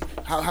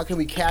how can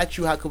we catch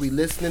you? How can we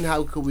listen?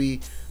 How can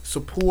we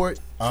support?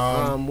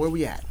 Where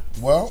we at?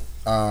 Well,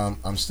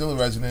 I'm still a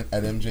resident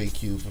at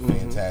MJQ for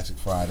Fantastic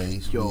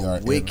Fridays. Yo, we are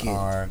wicked. in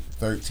our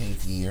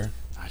 13th year.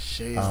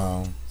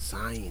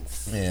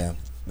 Science. Yeah.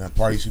 The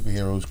Party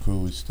Superheroes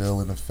crew is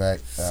still in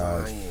effect.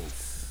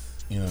 Science.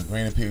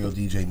 Grand Imperial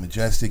DJ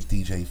Majestic,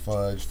 DJ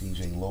Fudge,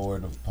 DJ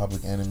Lord of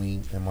Public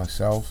Enemy, and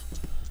myself.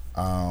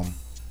 I'm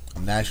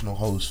national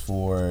host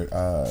for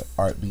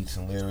Art Beats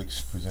and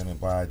Lyrics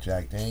presented by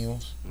Jack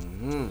Daniels.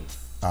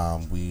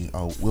 We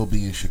will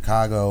be in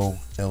Chicago,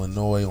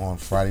 Illinois on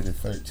Friday the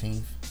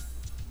 13th.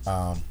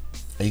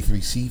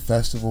 A3C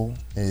Festival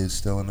is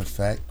still in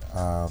effect.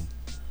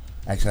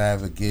 Actually, I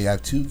have a gig. I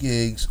have 2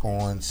 gigs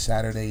on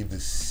Saturday the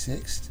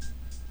 6th.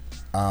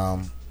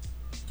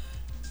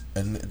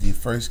 And the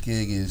first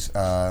gig is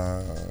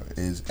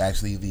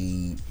actually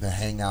the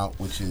Hangout,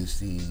 which is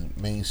the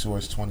Main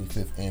Source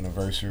 25th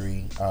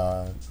anniversary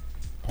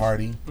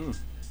party,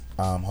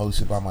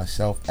 hosted by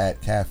myself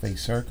at Cafe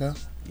Circa.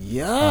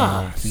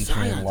 Yeah,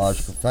 featuring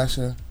Large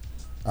Professor,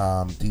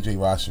 DJ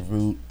Rasa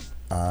Root,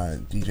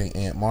 DJ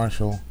Ant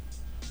Marshall,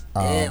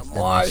 and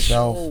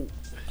myself,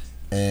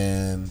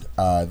 and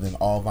then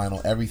All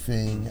Vinyl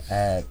Everything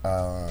at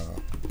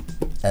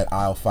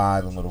Aisle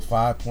 5 and Little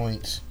 5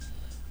 Points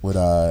with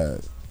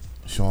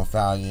Sean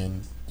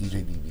Fallion,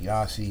 DJ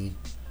DiBiase,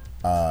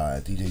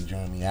 DJ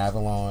Jeremy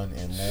Avalon,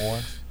 and more.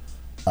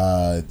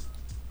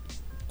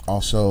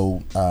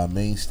 Also,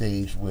 main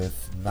stage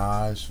with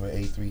Nas for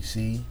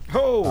A3C.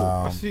 Oh,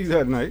 I see you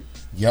that night.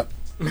 Yep.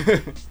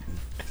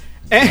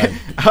 And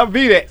I'll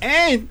be there.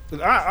 And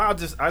I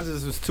just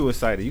was too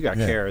excited. You got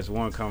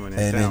KRS-One coming in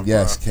and town. And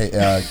yes,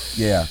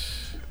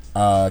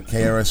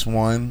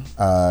 KRS-One,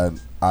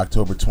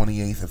 October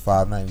 28th at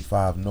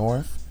 595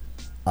 North.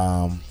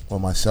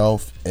 With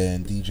myself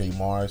and DJ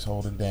Mars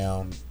holding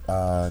down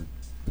the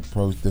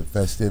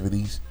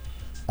festivities.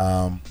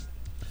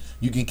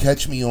 You can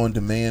catch me on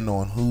demand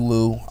on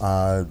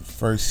Hulu.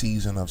 First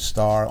season of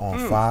Star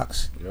on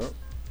Fox. Yep.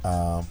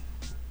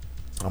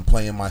 I'm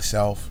playing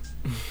myself.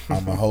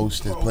 I'm a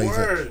host that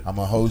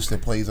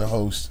plays a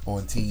host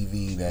on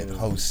TV that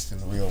hosts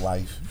in real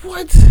life.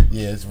 What?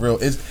 Yeah, it's real.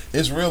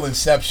 It's real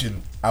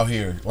Inception out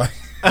here.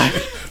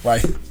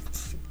 Like,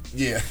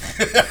 yeah.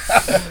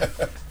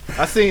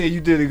 I seen that you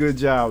did a good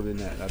job in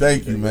that.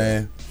 Thank you,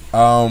 man.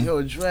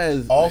 Yo,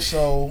 Drez.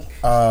 Also,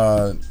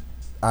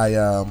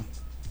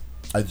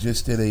 I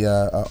just did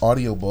a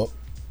audio book.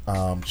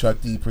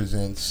 Chuck D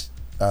presents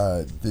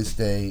This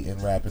Day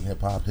in Rap and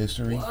Hip Hop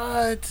History,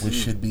 what? which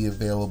should be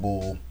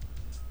available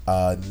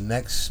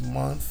next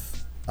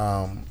month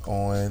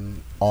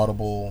on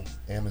Audible,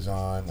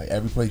 Amazon, like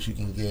every place you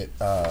can get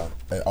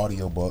an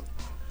audiobook.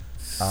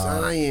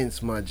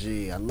 Science, my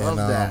G. I love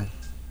that.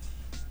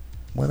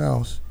 What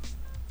else?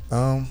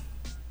 I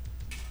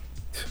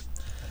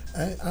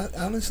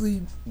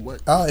honestly,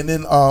 what? And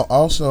then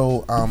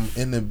also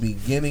in the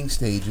beginning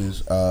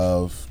stages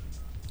of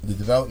the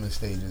development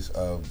stages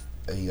of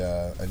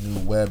a new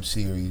web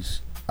series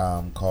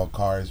called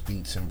Cars,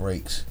 Beats, and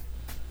Breaks,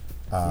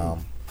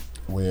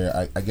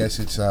 where I guess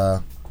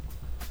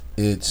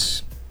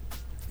it's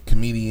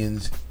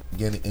comedians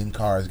getting in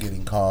cars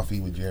getting coffee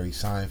with Jerry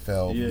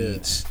Seinfeld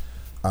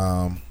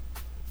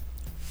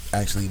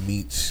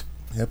meets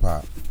hip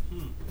hop.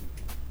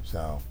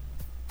 So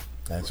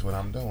that's what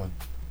I'm doing.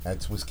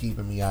 That's what's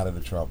keeping me out of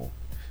the trouble.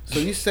 So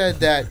you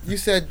said that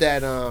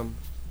the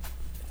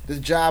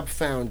job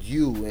found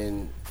you,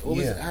 and what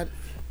was it?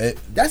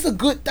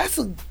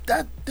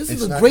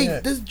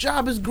 This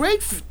job is great.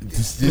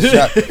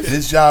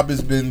 This job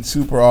has been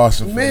super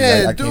awesome,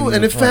 man, dude,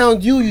 and it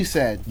found you. You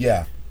said,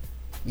 yeah,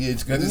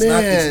 it's good. It's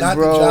not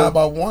the job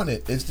I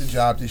wanted. It's the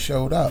job that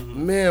showed up,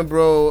 man,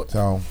 bro.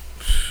 So.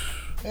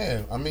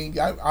 Yeah, I mean,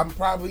 I'm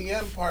probably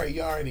am part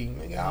Yardie.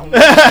 Nigga,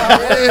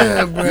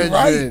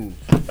 right.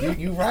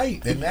 You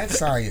right. And that's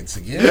science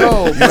again.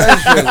 No, no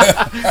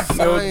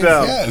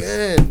doubt.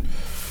 Yes.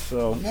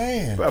 So,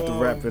 man, about to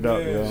wrap it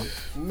up, yo.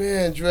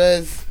 Man,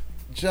 Drez,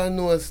 John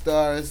North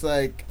Star. It's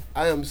like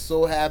I am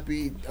so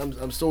happy.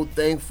 I'm so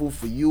thankful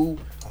for you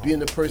being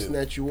the person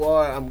that you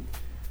are. I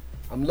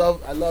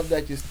love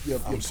that you're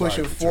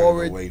pushing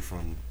forward. Away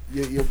from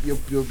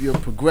you're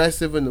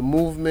progressive in the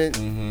movement.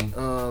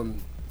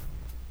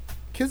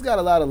 Kids got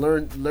a lot to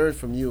learn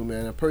from you,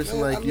 man. A person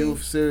like you,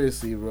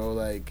 seriously, bro.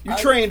 Like you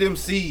trained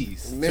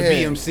MCs to be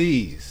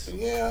MCs.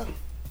 Yeah,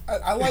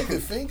 I like to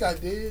think I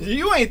did.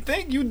 You ain't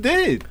think you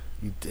did.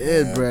 You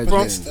did, Brad.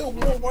 But there's still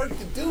more work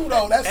to do,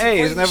 though. That's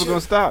it's never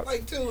gonna stop.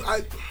 Like, dude,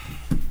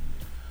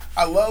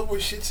 I love where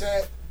shit's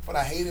at, but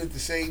I hate it at the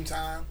same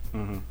time.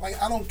 Mm-hmm.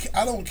 Like, I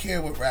don't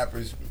care what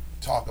rappers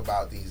talk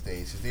about these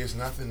days. There's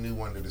nothing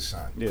new under the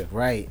sun. Yeah,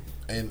 right.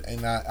 And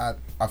I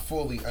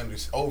fully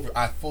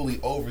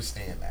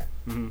overstand that.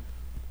 Mm-hmm.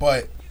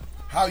 But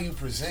how you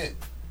present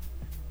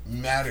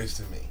matters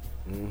to me.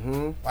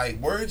 Mm-hmm.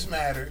 Like, words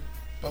matter,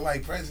 but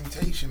like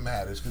presentation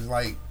matters, because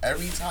like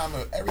every time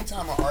an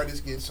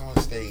artist gets on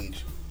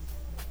stage,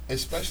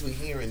 especially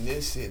here in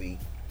this city,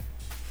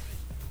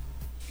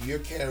 you're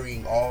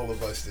carrying all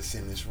of us that's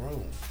in this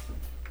room.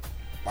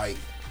 Like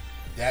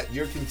that,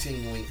 you're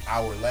continuing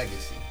our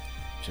legacy.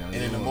 And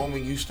in the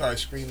moment you start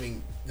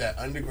screaming that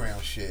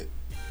underground shit,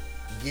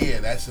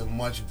 yeah, that's a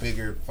much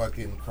bigger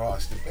fucking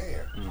cross to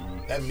bear.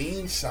 Mm-hmm. That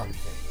means something.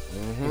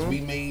 Because we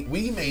made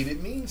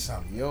it mean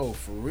something. Yo,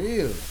 for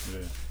real.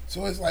 Yeah.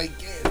 So it's like,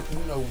 yeah,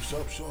 what's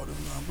up, short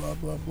of blah,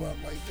 blah, blah.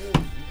 Like, dude,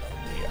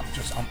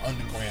 I'm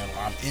underground.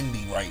 I'm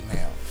indie right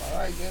now. All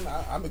right, then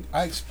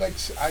I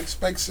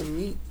expect some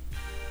meat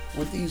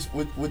with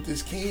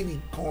this candy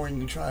corn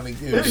you're trying to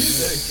give.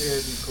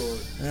 Candy corn.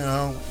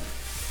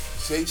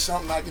 Say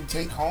something I can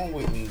take home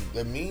with me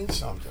that means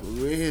something.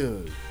 For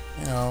real.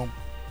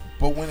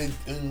 But when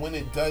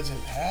it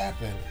doesn't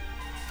happen,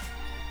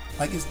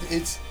 like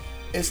it's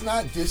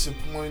not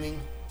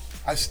disappointing.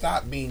 I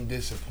stopped being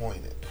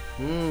disappointed.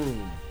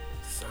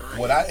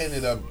 What I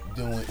ended up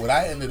doing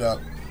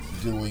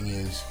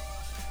is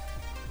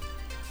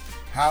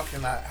how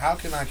can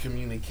I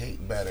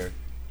communicate better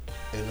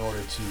in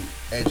order to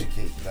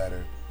educate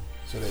better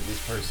so that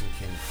this person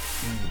can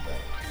feel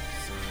better.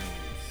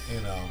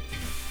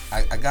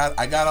 I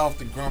got off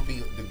the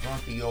grumpy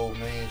old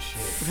man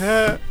shit.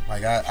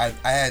 Like I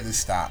had to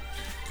stop.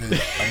 'Cause,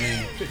 I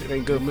mean, it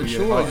ain't good. You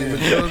matured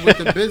with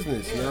the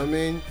business. You know what I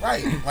mean?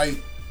 Right.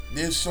 Like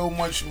there's so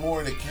much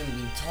more that can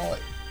be taught.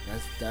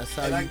 That's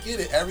how. And I get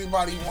it.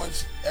 Everybody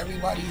has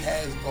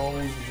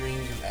goals,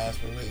 dreams, and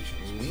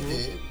aspirations. Mm-hmm. We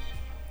did.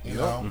 You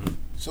know. Mm-hmm.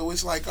 So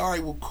it's like, all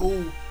right, well,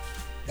 cool.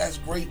 That's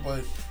great,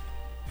 but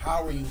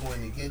how are you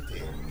going to get there?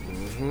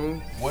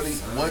 Mm-hmm. What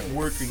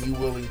work are you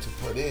willing to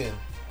put in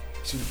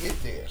to get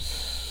there?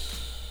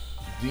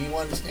 Do you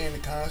understand the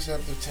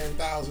concept of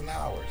 10,000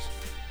 hours?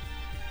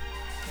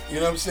 You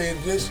know what I'm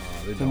saying? Just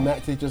to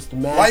master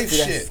life that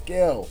shit.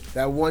 skill,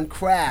 that one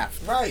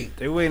craft. Right.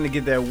 They waiting to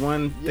get that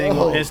one thing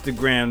on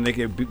Instagram. They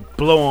can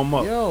blow them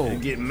up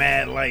and get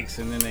mad likes,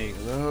 and then they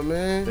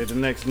they the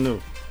next new.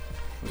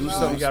 Do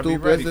something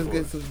stupid.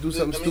 Do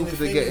something stupid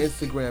to get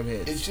Instagram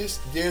hits. It's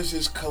just there's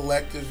this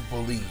collective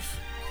belief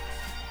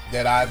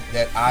that I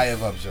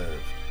have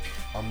observed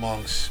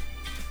amongst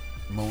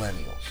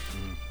millennials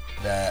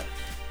that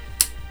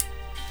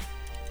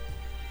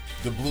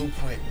the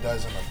blueprint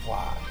doesn't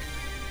apply.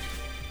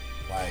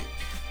 Like,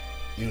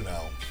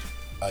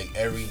 like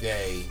every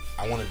day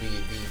I want to be a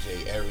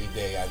DJ. Every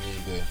day I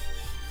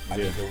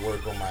need to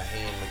work on my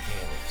hand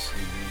mechanics.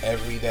 Mm-hmm.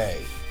 Every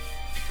day,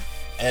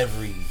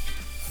 every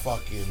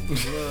fucking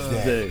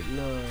day.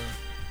 No.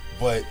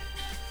 But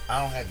I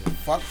don't have to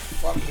fuck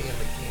hand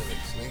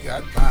mechanics,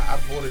 nigga. I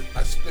bought it.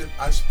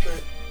 I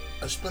spent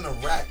I spent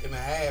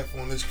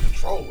 $1.50 on this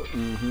controller.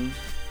 Mm-hmm.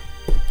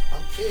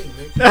 I'm king,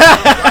 nigga.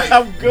 Like,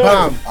 I'm good.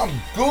 I'm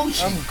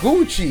Gucci. I'm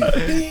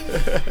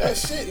Gucci.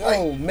 That's it. Yo,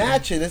 Like,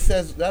 match it. It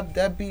says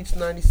that beats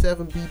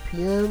 97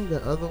 BPM.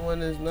 The other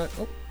one is not.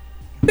 Oh.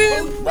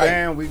 right.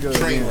 Bam, we go.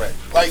 Train wreck.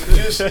 Like,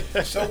 just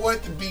so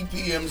what the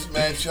BPMs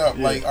match up.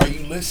 Yeah. Like, are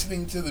you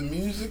listening to the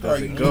music or are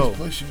you go.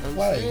 just pushing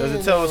play? Does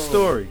it tell a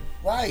story?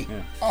 Right.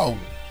 Yeah. Oh,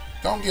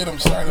 don't get them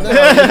started.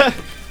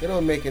 They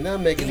don't make it. They're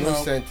not making You no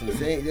know. sentence.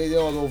 They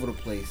all over the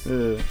place.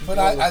 Yeah.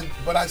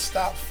 But I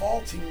stopped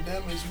faulting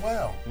them as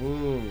well.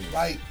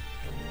 Like,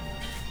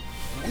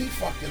 we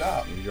fucked it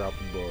up. You dropped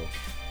the ball.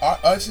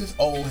 Us as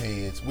old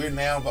heads, we're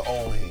now the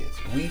old heads.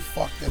 We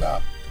fucked it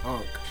up.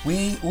 Unk.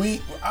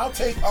 I'll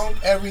take Unk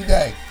every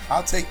day.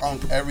 I'll take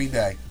Unk every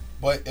day.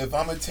 But if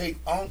I'm gonna take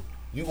Unk,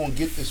 you gonna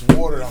get this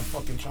water I'm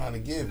fucking trying to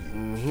give you.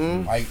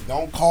 Mm-hmm. Like,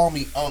 don't call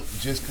me Unk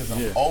just because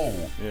I'm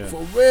old. Yeah.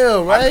 For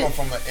real, right? I come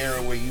from an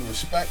era where you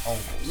respect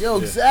uncles. Yo,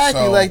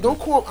 exactly. So- like, don't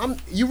call.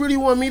 You really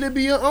want me to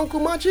be your uncle,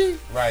 Machi?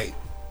 Right.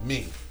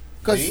 Me.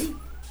 Cause, Me?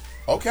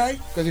 Okay.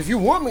 Because if you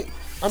want me,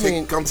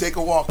 come take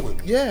a walk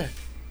with me. Yeah.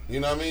 You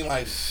know what I mean?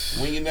 Like,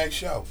 when your next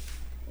show?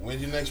 When's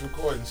your next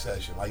recording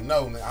session? Like,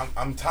 no,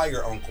 I'm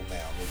Tiger Uncle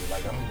now, nigga.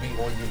 Like, I'm gonna be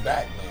on your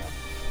back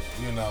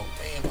now. You know,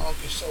 damn, Uncle,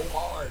 it's so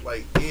hard.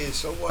 Like, yeah,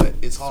 so what?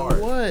 It's hard.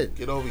 So what?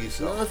 Get over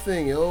yourself.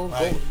 Nothing, yo.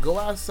 Right. Go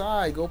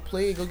outside. Go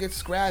play. Go get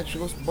scratched.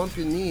 Go bump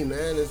your knee,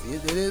 man.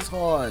 It is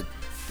hard.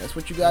 That's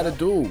what you got to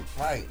do.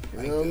 Right.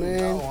 You know what I mean?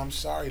 No, I'm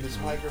sorry. This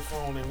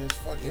microphone and this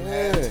fucking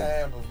Yeah. half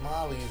tab of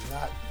Molly is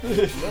not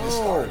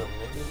stardom,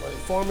 nigga. Like,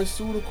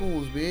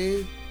 Pharmaceuticals,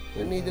 babe.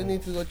 They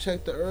need to go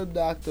check the herb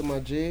doctor, my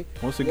G.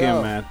 Once again,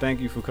 Yo, man, thank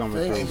you for coming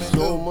Thank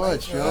through. you so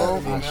much, yo.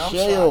 I'm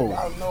Asheo. sorry.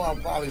 I know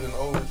I'm probably the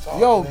over talk.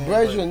 Yo, man,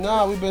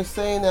 brethren, we've been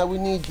saying that we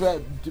need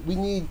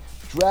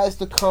Draz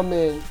to come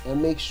in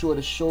and make sure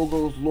the show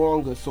goes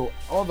longer, so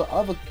all the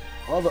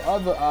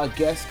other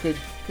guests could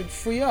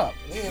free up.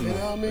 Yeah, you know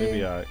what I mean?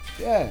 Maybe all right.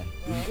 Yeah,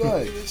 but,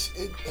 good. At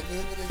the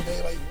end of the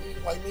day,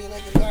 like me and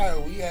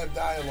Ekadai, we have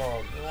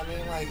dialogue. You know what I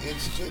mean? Like,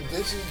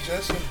 this is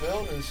just a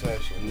building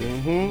session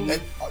Mm-hmm.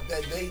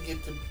 that they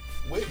get to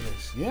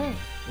witness. Yeah,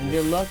 and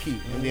they're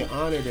lucky and they're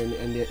honored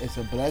and it's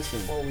a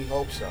blessing. Well, we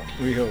hope so.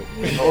 We hope.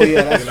 Oh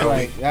yeah, that's You know,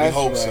 right. That's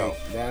we hope right. so.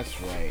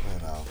 That's right.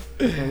 You know.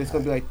 And it's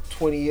gonna be like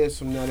 20 years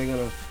from now. They're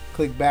gonna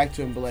click back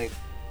to him and be like,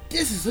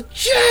 "This is a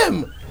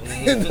gem."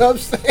 You know what I'm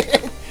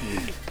saying?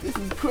 This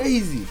is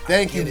crazy.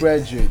 Thank you,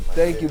 brethren.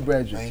 Thank you,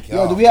 brethren. Thank Yo,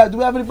 y'all. do we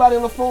have anybody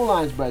on the phone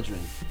lines, brethren?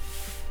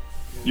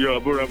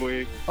 Yo, Bora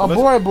boy.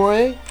 Oh,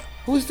 boy.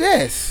 Who's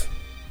this?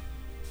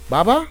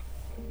 Baba?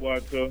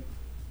 What's up?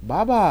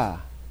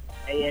 Baba.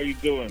 How are you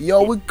doing?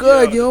 Yo, we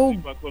good, Yeah, yo.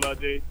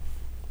 Ibakolade,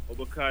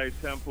 Obakai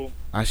Temple.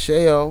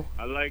 Asheo.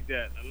 I like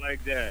that.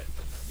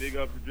 Big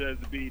up to Dres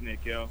the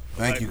Beatnik, yo.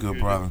 Thank you, good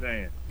brother.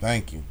 Saying.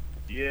 Thank you.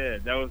 Yeah,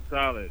 that was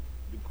solid.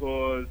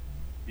 Because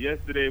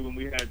yesterday when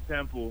we had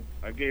Temple,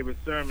 I gave a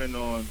sermon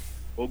on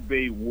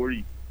Ogbe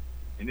Worry.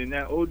 And in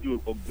that Odu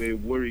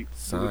Ogbe Worry,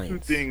 there were two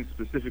things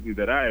specifically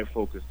that I had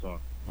focused on.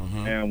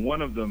 Mm-hmm. And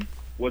one of them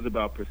was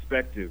about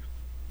perspective,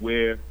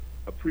 where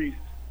a priest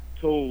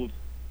told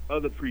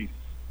other priests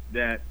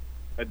that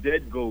a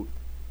dead goat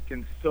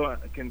can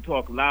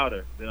talk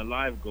louder than a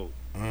live goat.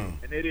 And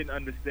they didn't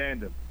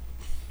understand him.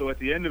 So at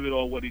the end of it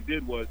all, what he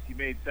did was he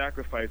made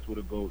sacrifice with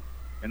a goat,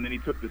 and then he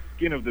took the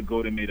skin of the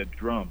goat and made a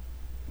drum.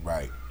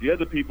 Right. The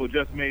other people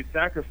just made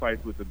sacrifice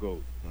with the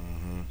goat.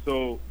 Mm-hmm.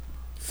 So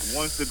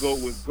once the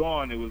goat was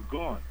gone, it was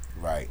gone.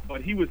 Right.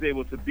 But he was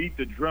able to beat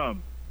the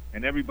drum,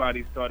 and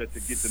everybody started to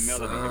get the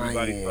melody.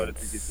 Everybody started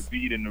to get the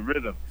beat and the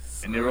rhythm.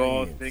 And they're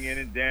all singing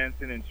and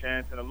dancing and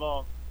chanting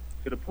along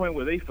to the point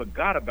where they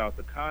forgot about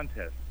the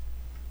contest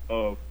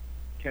of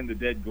can the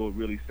dead goat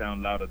really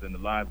sound louder than the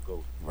live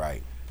goat.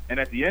 Right. And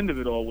at the end of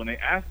it all, when they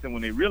asked him,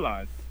 when they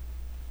realized,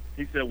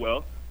 he said,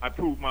 well, I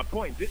proved my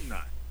point, didn't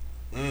I?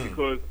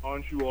 Because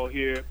aren't you all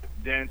here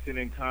dancing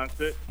in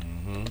concert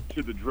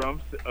to the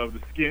drums of the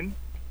skin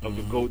of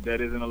the goat that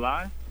isn't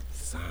alive?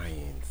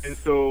 Science. And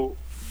so,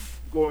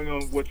 going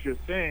on what you're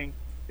saying,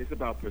 it's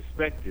about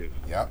perspective.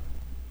 Yep.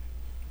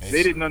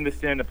 They didn't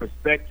understand the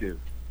perspective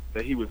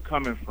that he was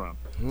coming from.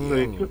 So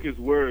they took his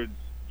words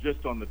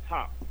just on the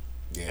top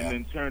and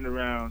then turned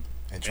around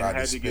and tried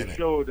had to to spin get it.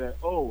 showed that,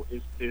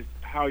 it's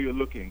how you're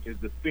looking. Is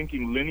the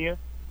thinking linear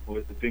or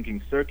is the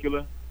thinking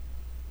circular?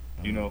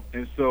 You know,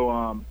 and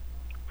so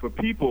for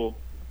people,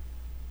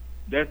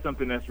 that's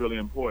something that's really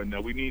important,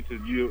 that we need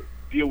to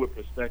deal with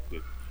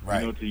perspective.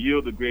 Right. You know, to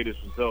yield the greatest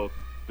results,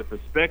 the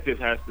perspective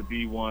has to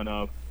be one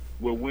of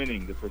we're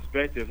winning. The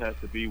perspective has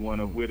to be one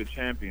of we're the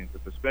champions. The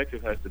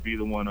perspective has to be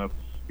the one of,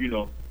 you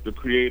know, the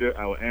Creator,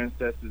 our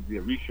ancestors, the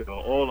Orisha are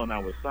all on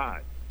our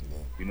side.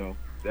 You know,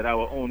 that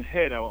our own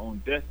head, our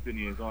own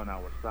destiny is on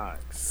our side.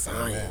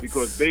 Science.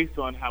 Because based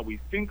on how we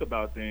think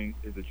about things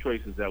is the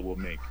choices that we'll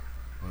make.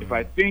 If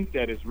I think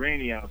that it's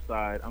rainy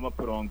outside, I'm going to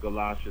put on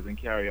galoshes and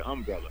carry an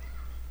umbrella.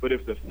 But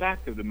if the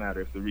fact of the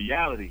matter, if the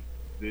reality,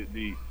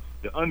 the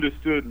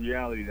understood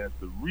reality, that's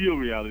the real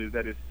reality, is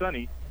that it's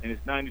sunny and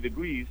it's 90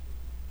 degrees,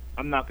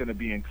 I'm not going to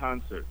be in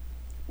concert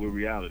with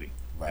reality.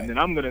 Right. And then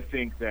I'm going to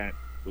think that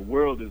the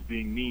world is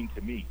being mean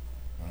to me.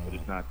 But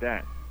it's not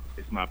that.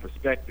 It's my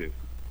perspective.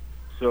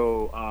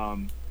 So,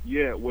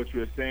 what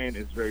you're saying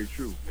is very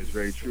true. It's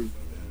very true.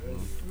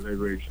 Very,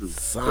 very true.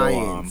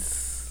 Science.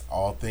 So,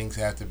 all things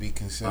have to be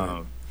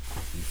considered.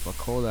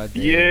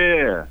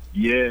 Yeah.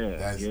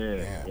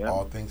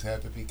 All things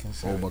have to be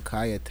considered.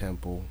 Obakaya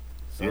Temple.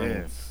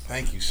 Science.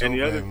 Thank you so much.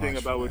 And the other thing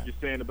about what you're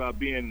saying about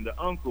being the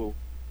uncle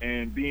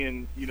and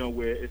being,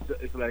 where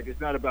it's like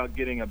it's not about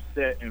getting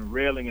upset and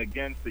railing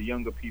against the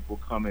younger people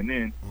coming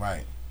in.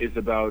 Right. It's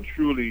about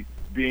truly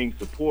being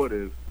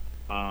supportive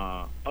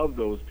of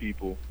those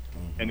people.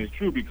 And it's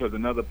true because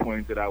another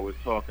point that I was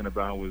talking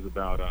about was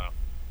about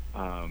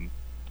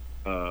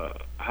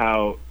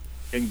how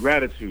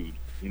ingratitude,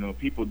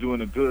 people doing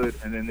the good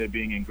and then they're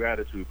being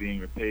ingratitude, being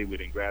repaid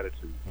with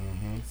ingratitude.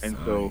 And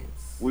so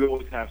we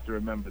always have to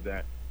remember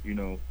that,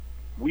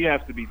 we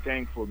have to be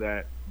thankful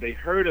that they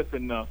heard us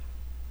enough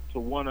to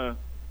want to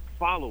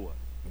follow us.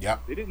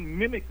 Yep. They didn't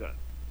mimic us.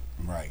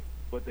 Right.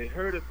 But they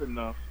heard us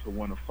enough to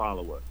want to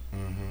follow us.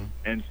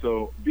 And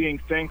so being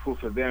thankful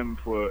for them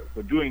for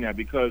doing that,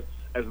 because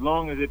as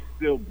long as it's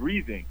still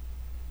breathing,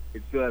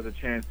 it still has a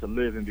chance to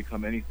live and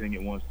become anything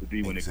it wants to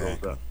be when it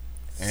grows up.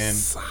 And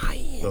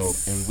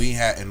science. We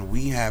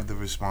have the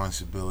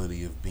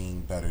responsibility of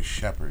being better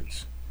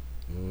shepherds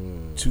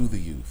to the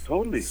youth.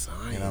 Totally.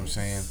 Science. You know what I'm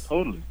saying?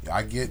 Totally.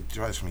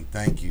 Trust me.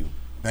 Thank you.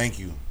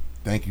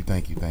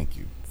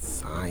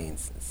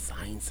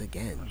 Science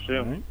again.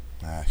 Sure.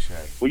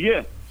 Well,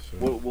 yeah.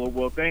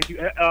 Well, thank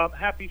you.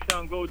 Happy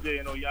Shango Day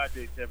and Oya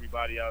Day to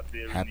everybody out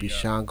there. Happy in the,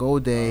 Shango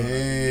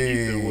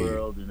Day. The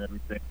world and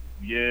everything.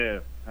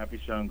 Yeah. Happy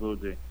Shango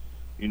Day.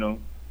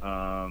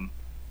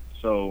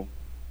 So,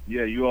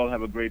 yeah, you all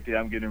have a great day.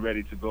 I'm getting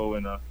ready to go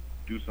and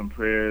do some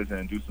prayers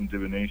and do some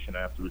divination. I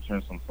have to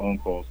return some phone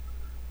calls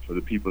for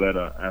the people that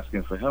are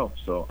asking for help.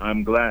 So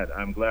I'm glad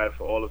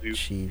for all of you.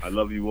 Chief. I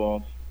love you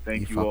all.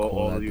 Thank you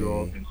all of you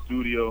all in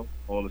studio,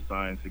 all the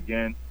science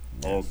again,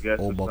 all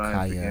guests of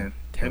science again,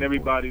 and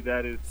everybody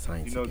that is,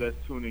 that's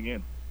tuning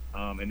in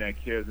and that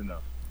cares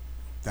enough.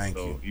 Thank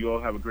you. You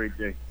all have a great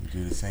day. You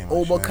do the same.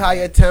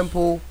 Obakaya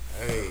Temple.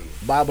 Hey.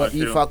 Baba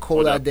Ifa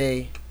Kola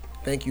Day.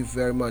 Thank you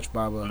very much,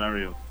 Baba.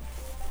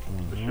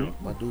 For sure.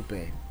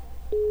 Madupe.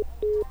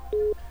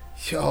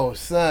 Yo,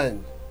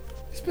 son.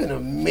 It's been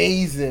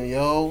amazing,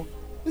 yo.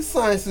 This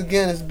science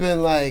again has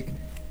been like,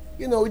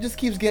 it just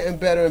keeps getting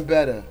better and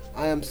better.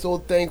 I am so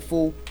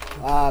thankful.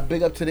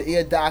 Big up to the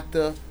ear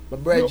doctor, my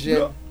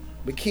brethren,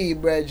 McKee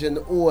brethren,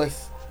 the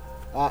Urs,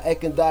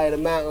 Ekandai, the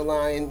mountain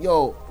lion.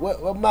 Yo,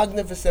 what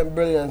magnificent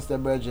brilliance the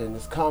brethren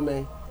is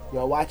coming.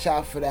 Yo, watch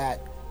out for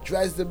that.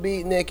 Dress the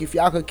Beatnik, if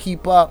y'all could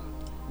keep up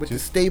with the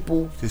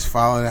staple. Just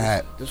follow the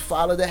hat. Just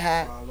follow the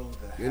hat.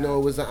 It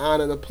was an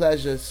honor and a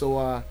pleasure.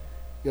 So,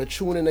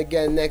 tune in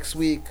again next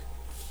week.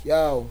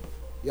 Yo,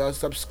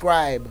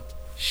 subscribe,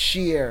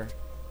 share,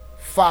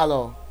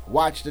 follow,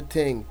 watch the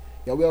thing.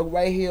 Yo, we're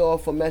right here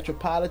off of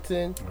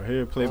Metropolitan. We're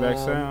here, Playback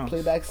Sounds.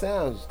 Playback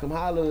Sounds. Come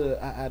holler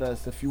at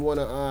us if you want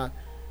to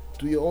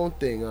do your own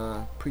thing,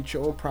 preach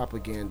your own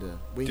propaganda.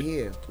 We're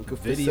here. We can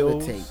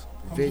facilitate.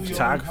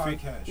 Photography.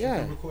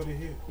 Yeah.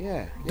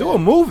 Yeah. Do a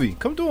movie.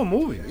 Come do a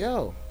movie.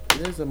 Yo,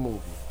 it is a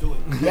movie. Do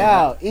it.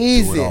 Yo,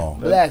 easy.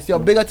 Bless. Yo,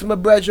 big up to my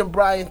brethren,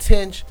 Brian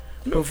Tinch.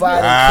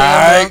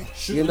 Providing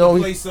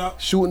camera,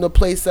 shooting the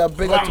place up.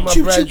 Big up to my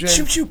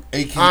brethren,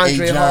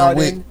 Andre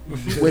Hardin,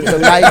 with the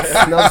lights.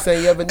 You know what I'm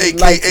saying? You ever need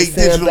lights? AKA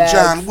Digital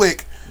John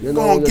Wick.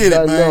 Go on, get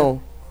it,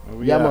 man.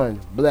 Yeah, man.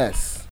 Bless.